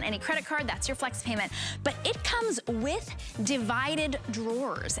 $21.65 on any credit card, that's your flex payment. But it comes with divided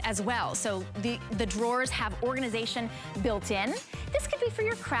drawers as well. So the drawers have organization built in. This could be for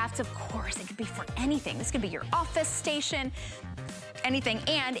your crafts, of course. It could be for anything. This could be your office station, anything,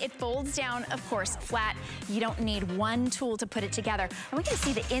 and it folds down, of course, flat. You don't need one tool to put it together. And we can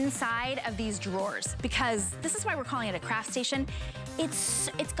see the inside of these drawers because this is why we're calling it a craft station. It's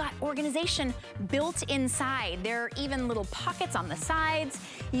got organization built inside. There are even little pockets on the sides.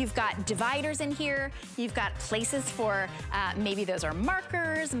 You've got dividers in here. You've got places for, maybe those are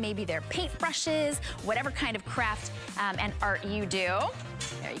markers, maybe they're paint brushes, whatever kind of craft and art you do.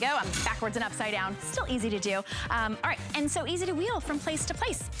 There you go, I'm backwards and upside down. Still easy to do. All right, and so easy to wheel from place to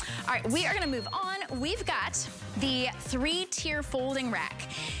place. All right, we are gonna move on. We've got the 3-tier folding rack.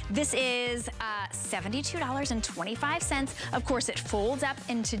 This is $72.25. Of course, it folds up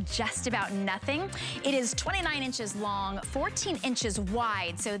into just about nothing. It is 29 inches long, 14 inches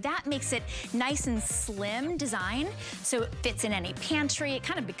wide, so that makes it nice and slim design. So it fits in any pantry. It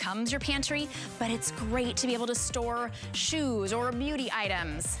kind of becomes your pantry, but it's great to be able to store shoes or beauty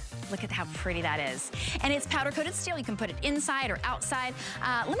items. Look at how pretty that is. And it's powder coated steel. You can put it inside or outside.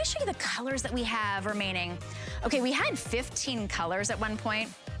 Let me show you the colors that we have remaining. Okay, we had 15 colors at one point.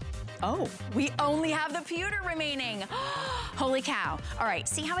 Oh, we only have the pewter remaining. Holy cow. All right,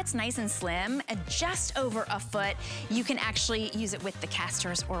 see how it's nice and slim? At just over a foot. You can actually use it with the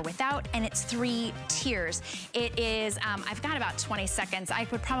casters or without, and it's 3 tiers. It is, I've got about 20 seconds. I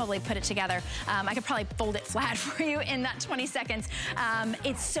could probably put it together. I could probably fold it flat for you in that 20 seconds.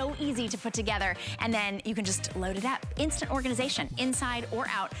 It's so easy to put together, and then you can just load it up. Instant organization, inside or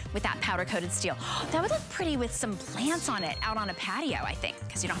out with that powder coated steel. That would look pretty with some plants on it out on a patio, I think,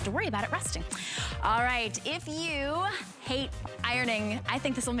 because you don't have to worry about it resting. All right, if you hate ironing, I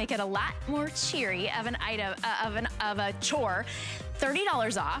think this will make it a lot more cheery of an item, of a chore.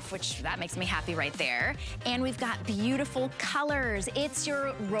 $30 off, which that makes me happy right there. And we've got beautiful colors. It's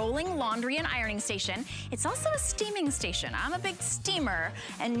your rolling laundry and ironing station. It's also a steaming station. I'm a big steamer,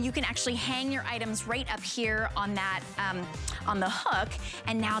 and you can actually hang your items right up here on that, on the hook,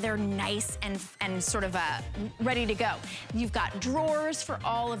 and now they're nice and sort of ready to go. You've got drawers for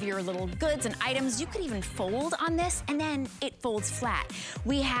all of your little goods and items. You could even fold on this, and then it folds flat.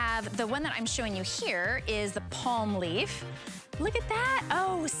 We have, the one that I'm showing you here is the palm leaf. Look at that.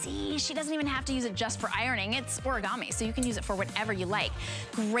 Oh, see, she doesn't even have to use it just for ironing. It's origami, so you can use it for whatever you like.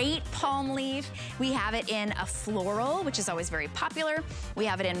 Great palm leaf. We have it in a floral, which is always very popular. We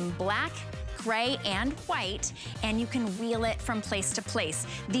have it in black, gray, and white, and you can wheel it from place to place.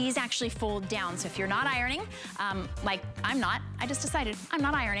 These actually fold down, so if you're not ironing, like I'm not, I just decided I'm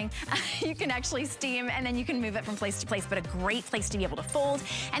not ironing, you can actually steam, and then you can move it from place to place, but a great place to be able to fold,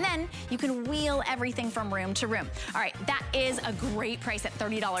 and then you can wheel everything from room to room. All right, that is a great price at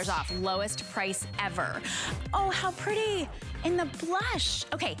 $30 off, lowest price ever. Oh, how pretty. In the blush.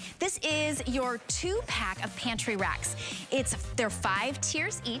 Okay, this is your 2-pack of pantry racks. They're 5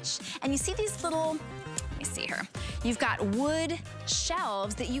 tiers each, and you see these little, let me see here. You've got wood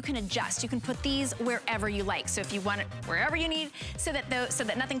shelves that you can adjust. You can put these wherever you like. So if you want it wherever you need, so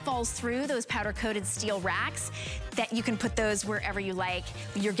that nothing falls through those powder coated steel racks, that you can put those wherever you like.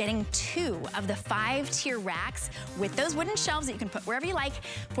 You're getting 2 of the 5-tier racks with those wooden shelves that you can put wherever you like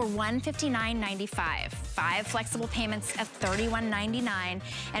for $159.95. 5 flexible payments of $31.99.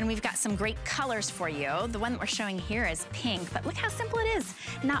 And we've got some great colors for you. The one that we're showing here is pink, but look how simple it is.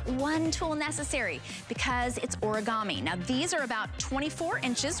 Not one tool necessary because it's origami. Now these are about 24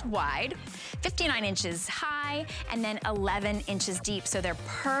 inches wide, 59 inches high, and then 11 inches deep. So they're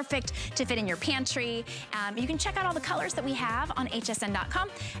perfect to fit in your pantry. You can check out all the colors that we have on hsn.com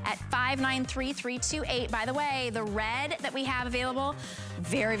at 593328. By the way, the red that we have available,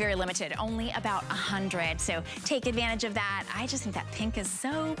 very, very limited, only about 100. So take advantage of that. I just think that pink is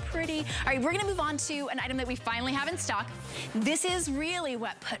so pretty. All right, we're gonna move on to an item that we finally have in stock. This is really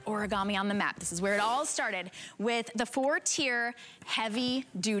what put origami on the map. This is where it all started with the 4-tier heavy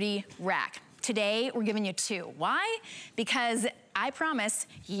duty rack. Today, we're giving you 2. Why? Because I promise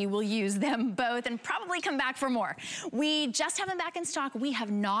you will use them both and probably come back for more. We just have them back in stock. We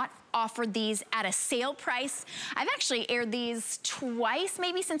have not offered these at a sale price. I've actually aired these twice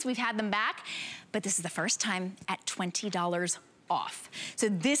maybe since we've had them back, but this is the first time at $20 off. So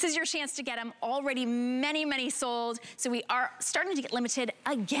this is your chance to get them. Already many, many sold. So we are starting to get limited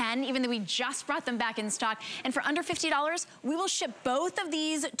again, even though we just brought them back in stock. And for under $50, we will ship both of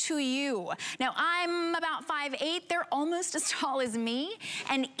these to you. Now I'm about 5'8". They're almost as tall as me.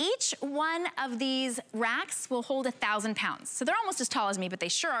 And each one of these racks will hold 1,000 pounds. So they're almost as tall as me, but they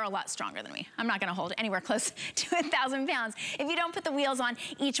sure are a lot stronger than me. I'm not gonna hold anywhere close to 1,000 pounds. If you don't put the wheels on,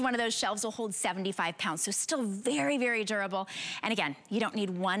 each one of those shelves will hold 75 pounds. So still very, very durable. And again, you don't need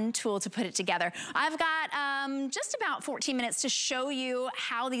one tool to put it together. I've got just about 14 minutes to show you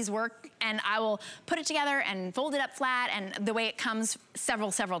how these work, and I will put it together and fold it up flat and the way it comes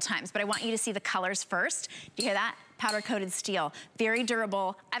several times. But I want you to see the colors first. Do you hear that? Powder coated steel, very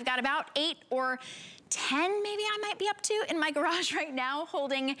durable. I've got about 8 or 10 maybe I might be up to in my garage right now,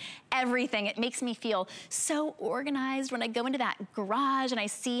 holding everything. It makes me feel so organized when I go into that garage and I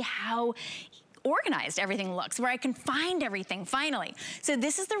see how organized everything looks, where I can find everything finally. So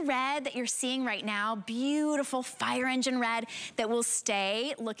this is the red that you're seeing right now, beautiful fire engine red that will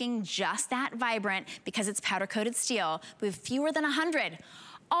stay looking just that vibrant because it's powder coated steel. We have fewer than 100.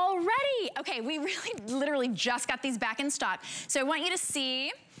 Already. Okay, we really literally just got these back in stock. So I want you to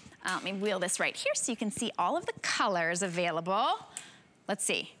see, let me wheel this right here so you can see all of the colors available. Let's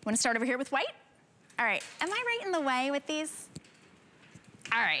see, want to start over here with white? All right, am I right in the way with these?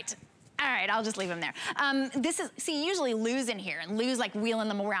 All right, I'll just leave them there. This is, see, you usually lose in here and lose like wheeling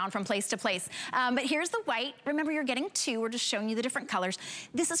them around from place to place. But here's the white. Remember, you're getting 2. We're just showing you the different colors.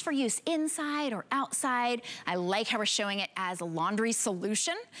 This is for use inside or outside. I like how we're showing it as a laundry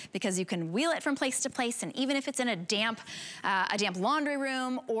solution because you can wheel it from place to place. And even if it's in a damp laundry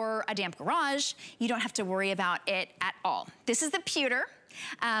room or a damp garage, you don't have to worry about it at all. This is the pewter.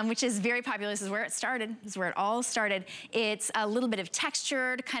 Which is very popular. This is where it started. This is where it all started. It's a little bit of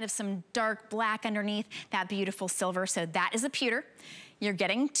textured, kind of some dark black underneath that beautiful silver. So that is the pewter. You're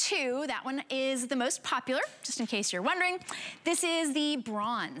getting 2. That one is the most popular, just in case you're wondering. This is the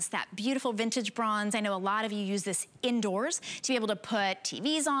bronze, that beautiful vintage bronze. I know a lot of you use this indoors to be able to put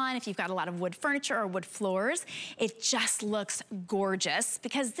TVs on if you've got a lot of wood furniture or wood floors. It just looks gorgeous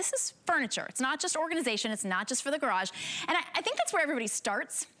because this is furniture. It's not just organization. It's not just for the garage. And I think that's where everybody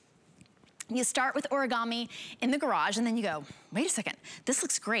starts. You start with origami in the garage and then you go, wait a second, this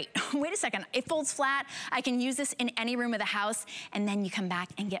looks great. Wait a second, it folds flat. I can use this in any room of the house, and then you come back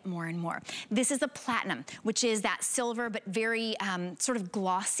and get more and more. This is the platinum, which is that silver but very sort of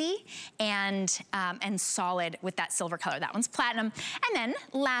glossy and solid with that silver color. That one's platinum. And then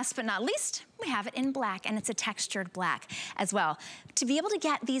last but not least, we have it in black, and it's a textured black as well. To be able to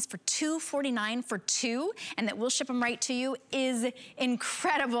get these for $249 for 2, and that we'll ship them right to you, is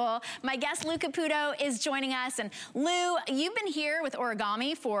incredible. My guest Lou Caputo is joining us, and Lou, you've been here with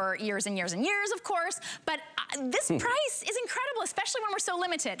Origami for years and years and years, of course, but this price is incredible, especially when we're so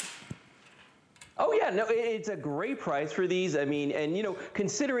limited. Oh yeah, no, it's a great price for these. I mean, and you know,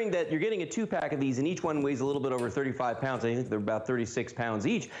 considering that you're getting a 2-pack of these and each one weighs a little bit over 35 pounds, I think they're about 36 pounds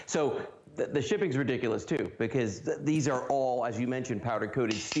each. So the shipping's ridiculous too, because these are all, as you mentioned, powder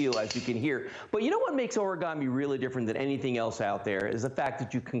coated steel, as you can hear. But you know what makes origami really different than anything else out there is the fact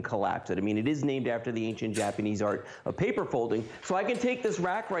that you can collapse it. I mean, it is named after the ancient Japanese art of paper folding. So I can take this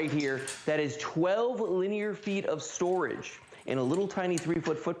rack right here that is 12 linear feet of storage in a little tiny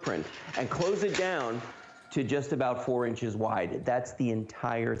 3-foot footprint and close it down to just about 4 inches wide. That's the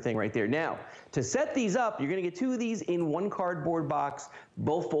entire thing right there. Now, to set these up, you're gonna get 2 of these in one cardboard box,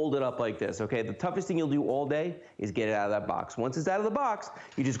 both folded up like this, okay? The toughest thing you'll do all day is get it out of that box. Once it's out of the box,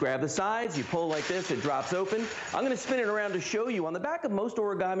 you just grab the sides, you pull like this, it drops open. I'm gonna spin it around to show you. On the back of most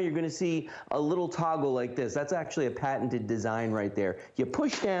origami, you're gonna see a little toggle like this. That's actually a patented design right there. You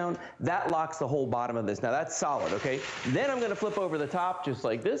push down, that locks the whole bottom of this. Now that's solid, okay? Then I'm gonna flip over the top just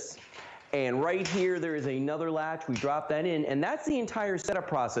like this. And right here, there is another latch. We drop that in, and that's the entire setup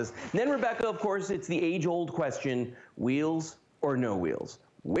process. And then, Rebecca, of course, it's the age-old question, wheels or no wheels?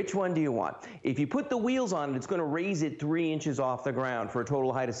 Which one do you want? If you put the wheels on it, it's gonna raise it 3 inches off the ground for a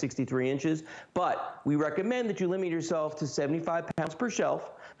total height of 63 inches. But we recommend that you limit yourself to 75 pounds per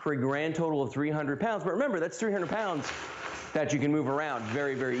shelf for a grand total of 300 pounds. But remember, that's 300 pounds that you can move around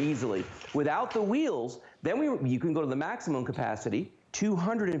very, very easily. Without the wheels, then you can go to the maximum capacity,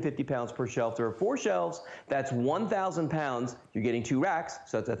 250 pounds per shelf. There are 4 shelves. That's 1,000 pounds. You're getting 2 racks,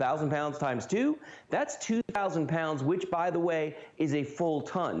 so that's 1,000 pounds times 2. That's 2,000 pounds, which, by the way, is a full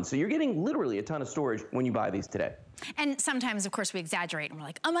ton. So you're getting literally a ton of storage when you buy these today. And sometimes, of course, we exaggerate and we're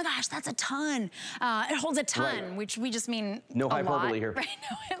like, oh my gosh, that's a ton. It holds a ton, right, which we just mean no a hyperbole lot, here. Right?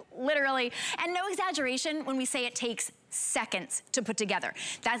 No, literally. And no exaggeration when we say it takes seconds to put together.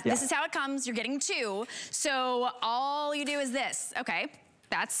 This is how it comes. You're getting 2. So all you do is this. Okay.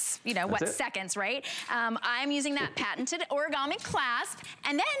 That's, you know, what, seconds, right? I'm using that patented origami clasp,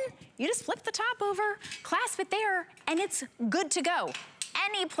 and then you just flip the top over, clasp it there, and it's good to go.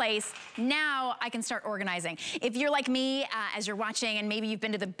 Any place, now I can start organizing. If you're like me, as you're watching, and maybe you've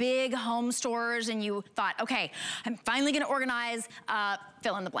been to the big home stores and you thought, okay, I'm finally gonna organize,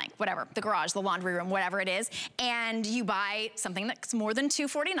 fill in the blank, whatever, the garage, the laundry room, whatever it is, and you buy something that's more than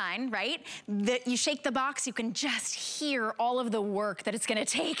 $249, right? You shake the box, you can just hear all of the work that it's gonna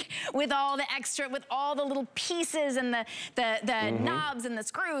take with all the extra, with all the little pieces and the knobs and the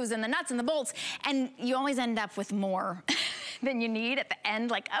screws and the nuts and the bolts, and you always end up with more than you need at the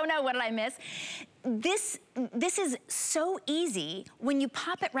end, like, oh no, what did I miss? This is so easy. When you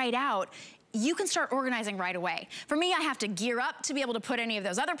pop it right out, you can start organizing right away. For me, I have to gear up to be able to put any of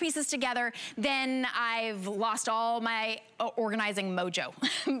those other pieces together. Then I've lost all my organizing mojo.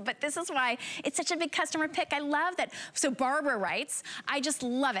 But this is why it's such a big customer pick. I love that. So Barbara writes, I just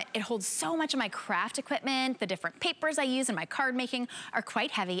love it. It holds so much of my craft equipment. The different papers I use in my card making are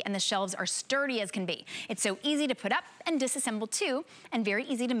quite heavy, and the shelves are sturdy as can be. It's so easy to put up and disassemble too, and very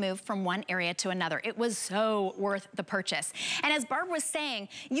easy to move from one area to another. It was so worth the purchase. And as Barbara was saying,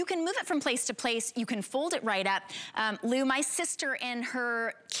 you can move it from place to place. You can fold it right up. Lou, my sister and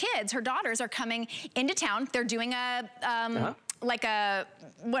her kids, her daughters, are coming into town. They're doing a, like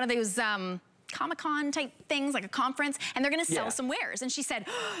one of those, Comic-Con type things, like a conference, and they're gonna sell some wares. And she said,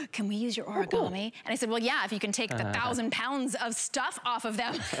 oh, can we use your origami? And I said, well, yeah, if you can take the 1,000 pounds of stuff off of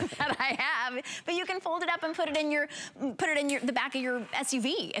them that I have, but you can fold it up and put it in the back of your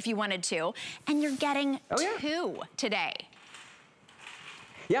SUV if you wanted to. And you're getting 2 today.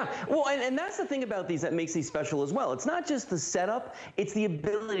 Yeah, well, and that's the thing about these that makes these special as well. It's not just the setup, it's the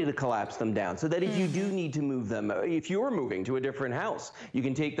ability to collapse them down so that if you do need to move them, if you're moving to a different house, you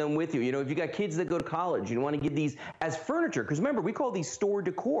can take them with you. You know, if you got kids that go to college, you want to give these as furniture, because remember, we call these store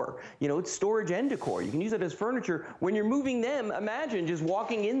decor. You know, it's storage and decor. You can use it as furniture. When you're moving them, imagine just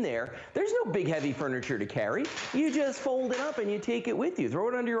walking in there. There's no big, heavy furniture to carry. You just fold it up and you take it with you. Throw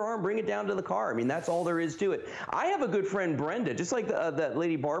it under your arm, bring it down to the car. I mean, that's all there is to it. I have a good friend, Brenda, just like that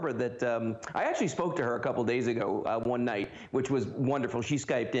lady Barbara that I actually spoke to her a couple days ago one night, which was wonderful. She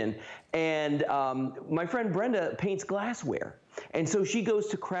Skyped in. And my friend Brenda paints glassware. And so she goes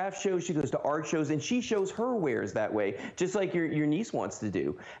to craft shows, she goes to art shows, and she shows her wares that way, just like your niece wants to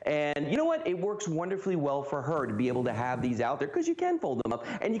do. And you know what? It works wonderfully well for her to be able to have these out there, because you can fold them up,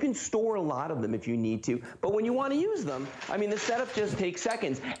 and you can store a lot of them if you need to. But when you want to use them, I mean, the setup just takes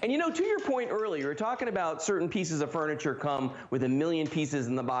seconds. And you know, to your point earlier, you're talking about certain pieces of furniture come with 1 million pieces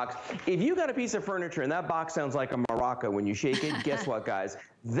in the box. If you got a piece of furniture and that box sounds like a maraca when you shake it, guess what, guys?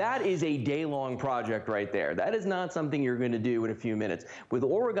 That is a day-long project right there. That is not something you're going to do in a few minutes. With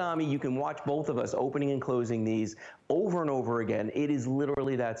origami, you can watch both of us opening and closing these over and over again. It is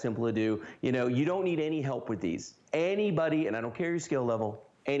literally that simple to do. You know, you don't need any help with these. Anybody, and I don't care your skill level,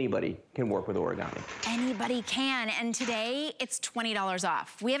 anybody can work with origami. Anybody can, and today it's $20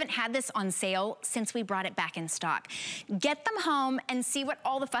 off. We haven't had this on sale since we brought it back in stock. Get them home and see what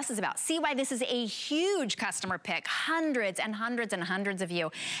all the fuss is about. See why this is a huge customer pick. Hundreds and hundreds and hundreds of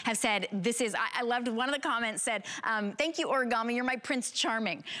you have said this is, I loved one of the comments said, thank you origami, you're my Prince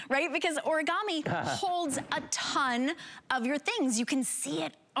Charming, right? Because origami holds a ton of your things. You can see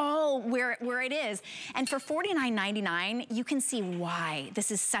it all where it is. And for $49.99, you can see why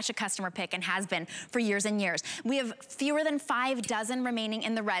this is such a customer pick and has been for years and years. We have fewer than 5 dozen remaining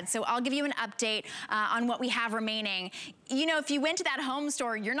in the red. So I'll give you an update on what we have remaining. You know, if you went to that home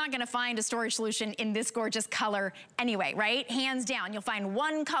store, you're not gonna find a storage solution in this gorgeous color anyway, right? Hands down, you'll find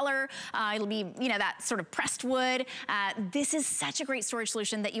one color. It'll be, you know, that sort of pressed wood. This is such a great storage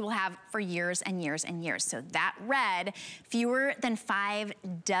solution that you will have for years and years and years. So that red, fewer than 5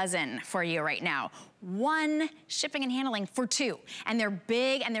 dozen for you right now. 1 shipping and handling for 2. And they're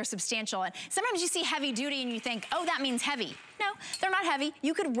big and they're substantial. And sometimes you see heavy duty and you think, oh, that means heavy. No, they're not heavy.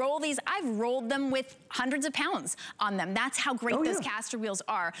 You could roll these. I've rolled them with hundreds of pounds on them. That's how great those caster wheels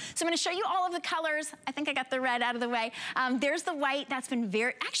are. So I'm gonna show you all of the colors. I think I got the red out of the way. There's the white. That's been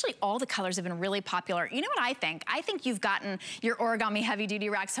actually all the colors have been really popular. You know what I think? I think you've gotten your origami heavy duty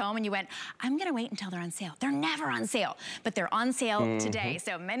racks home and you went, I'm gonna wait until they're on sale. They're never on sale, but they're on sale today.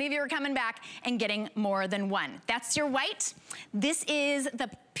 So many of you are coming back and getting more than 1. That's your white. This is the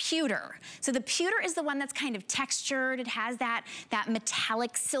pewter. So the pewter is the one that's kind of textured. It has that that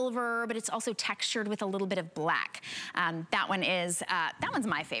metallic silver, but it's also textured with a little bit of black. That one's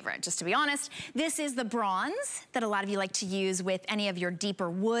my favorite, just to be honest. This is the bronze that a lot of you like to use with any of your deeper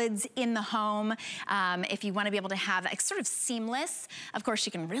woods in the home. If you want to be able to have a sort of seamless, of course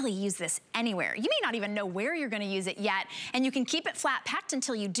you can really use this anywhere. You may not even know where you're going to use it yet, and you can keep it flat packed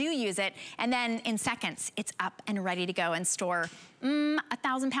until you do use it, and then in seconds it's up and ready to go and store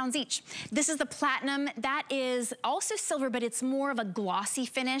 1,000 pounds each. This is the platinum. That is also silver, but it's more of a glossy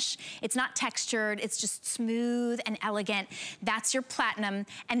finish. It's not textured. It's just smooth and elegant. That's your platinum.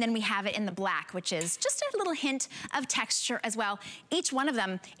 And then we have it in the black, which is just a little hint of texture as well. Each one of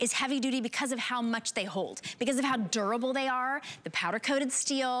them is heavy duty because of how much they hold, because of how durable they are, the powder coated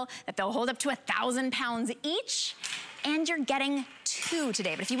steel, that they'll hold up to 1,000 pounds each. And you're getting 2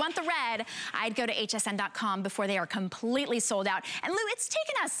 today. But if you want the red, I'd go to hsn.com before they are completely sold out. And Lou, it's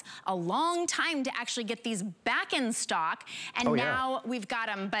taken us a long time to actually get these back in stock. And now we've got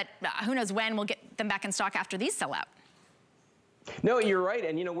them, but who knows when we'll get them back in stock after these sell out. No, you're right.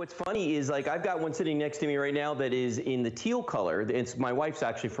 And you know, what's funny is, like, I've got one sitting next to me right now that is in the teal color. It's my wife's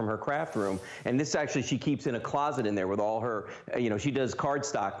actually from her craft room. And this actually she keeps in a closet in there with all her, you know, she does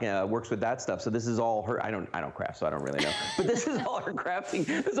cardstock, works with that stuff. So this is all her, I don't craft, so I don't really know. But this is all her crafting.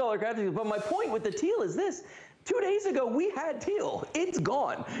 This is all her crafting. But my point with the teal is this. 2 days ago, we had teal. It's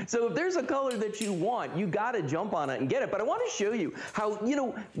gone. So if there's a color that you want, you got to jump on it and get it. But I want to show you how, you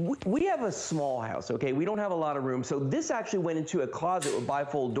know, we have a small house, okay? We don't have a lot of room. So this actually went into a closet with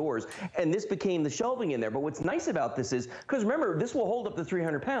bifold doors, and this became the shelving in there. But what's nice about this is, because remember, this will hold up to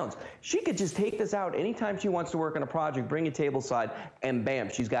 300 pounds. She could just take this out anytime she wants to work on a project, bring it tableside, and bam,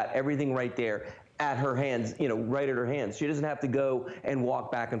 she's got everything right there at her hands, you know, right at her hands. She doesn't have to go and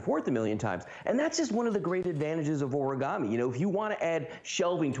walk back and forth a million times. And that's just one of the great advantages of Origami. You know, if you want to add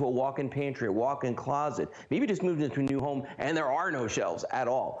shelving to a walk-in pantry, a walk-in closet, maybe just moved into a new home and there are no shelves at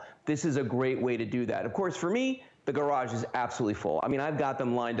all, this is a great way to do that. Of course, for me, the garage is absolutely full. I mean, I've got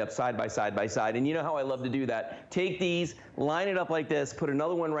them lined up side by side by side, and you know how I love to do that. Take these, line it up like this, put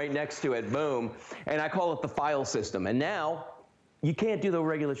another one right next to it, boom, and I call it the file system. And now, you can't do the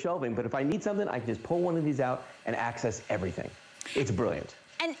regular shelving, but if I need something, I can just pull one of these out and access everything. It's brilliant.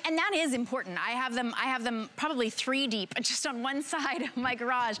 And that is important. I have them probably 3 deep just on one side of my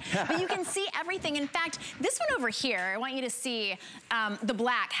garage. But you can see everything. In fact, this one over here, I want you to see the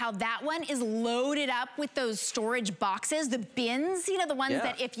black, how that one is loaded up with those storage boxes, the bins, you know, the ones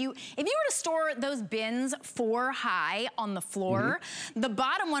that if you were to store those bins 4 high on the floor, the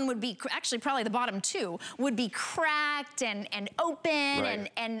bottom one would be, actually probably the bottom 2, would be cracked and open,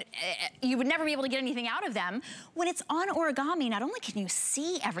 and you would never be able to get anything out of them. When it's on Origami, not only can you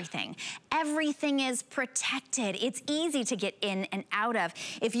see everything is protected. It's easy to get in and out of.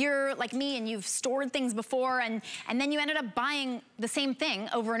 If you're like me and you've stored things before and then you ended up buying the same thing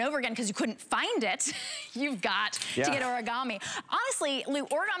over and over again because you couldn't find it, you've got to get Origami. Honestly, Lou,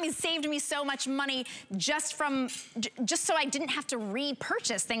 Origami saved me so much money just so I didn't have to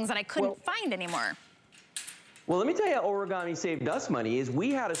repurchase things that I couldn't find anymore. Well, let me tell you how Origami saved us money is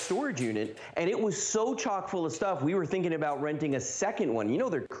we had a storage unit and it was so chock full of stuff, we were thinking about renting a second one. You know,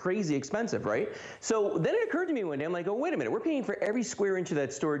 they're crazy expensive, right? So then it occurred to me one day, I'm like, oh, wait a minute, we're paying for every square inch of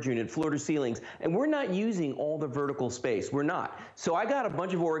that storage unit, floor to ceilings, and we're not using all the vertical space. We're not. So I got a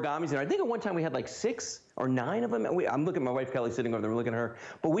bunch of Origamis, and I think at one time we had like 6 or 9 of them. I'm looking at my wife, Kelly, sitting over there, looking at her.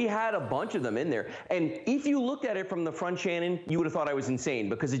 But we had a bunch of them in there. And if you looked at it from the front, Shannon, you would have thought I was insane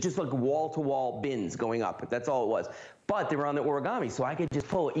because it's just like wall-to-wall bins going up. That's all it was. But they were on the Origami, so I could just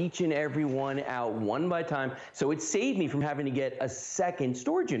pull each and every one out one by time. So it saved me from having to get a second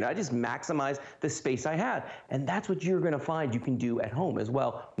storage unit. I just maximized the space I had. And that's what you're going to find you can do at home as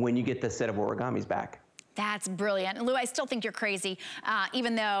well when you get the set of Origamis back. That's brilliant. And Lou, I still think you're crazy,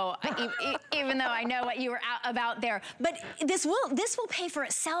 even though I know what you were about there. But this will pay for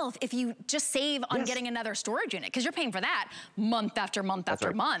itself if you just save on getting another storage unit, because you're paying for that month after month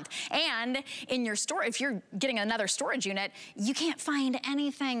after month. And in your store, if you're getting another storage unit, you can't find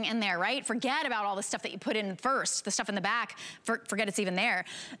anything in there, right? Forget about all the stuff that you put in first, the stuff in the back, forget it's even there.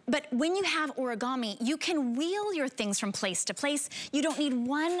 But when you have Origami, you can wheel your things from place to place. You don't need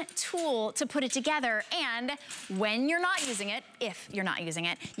one tool to put it together. And when you're not using it, if you're not using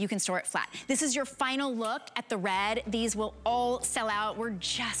it, you can store it flat. This is your final look at the red. These will all sell out. We're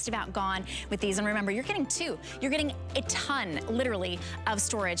just about gone with these. And remember, you're getting 2. You're getting a ton, literally, of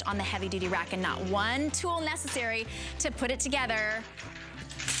storage on the heavy-duty rack and not one tool necessary to put it together.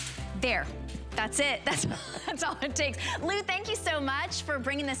 There. That's it. That's all it takes. Lou, thank you so much for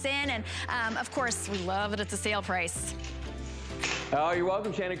bringing this in. And, of course, we love it at the sale price. Oh, you're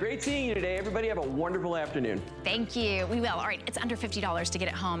welcome, Shannon. Great seeing you today. Everybody have a wonderful afternoon. Thank you. We will. All right, it's under $50 to get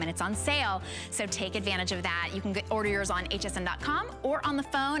it home, and it's on sale, so take advantage of that. You can order yours on hsn.com or on the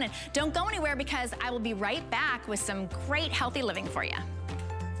phone, and don't go anywhere because I will be right back with some great healthy living for you.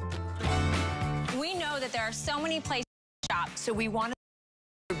 We know that there are so many places to shop, So we want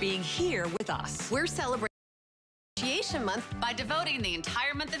to being here with us. We're celebrating Appreciation Month by devoting the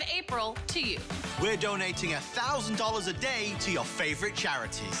entire month of April to you. We're donating $1,000 a day to your favorite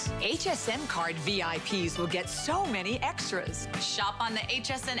charities. HSN card VIPs will get so many extras. Shop on the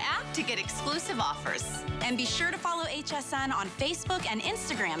HSN app to get exclusive offers. and be sure to follow HSN on Facebook and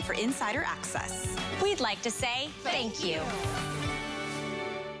Instagram for insider access. We'd like to say thank you.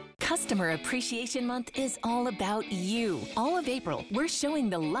 Customer Appreciation Month is all about you. All of April, we're showing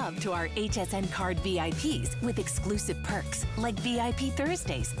the love to our HSN card VIPs with exclusive perks like VIP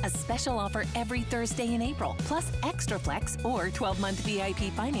Thursdays, a special offer every Thursday in April, plus Extra Flex or 12-month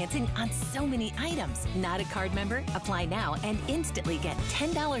VIP financing on so many items. Not a card member? Apply now and instantly get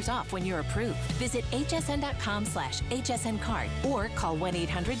 $10 off when you're approved. Visit hsn.com/HSN card or call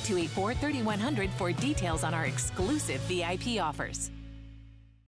 1-800-284-3100 for details on our exclusive VIP offers.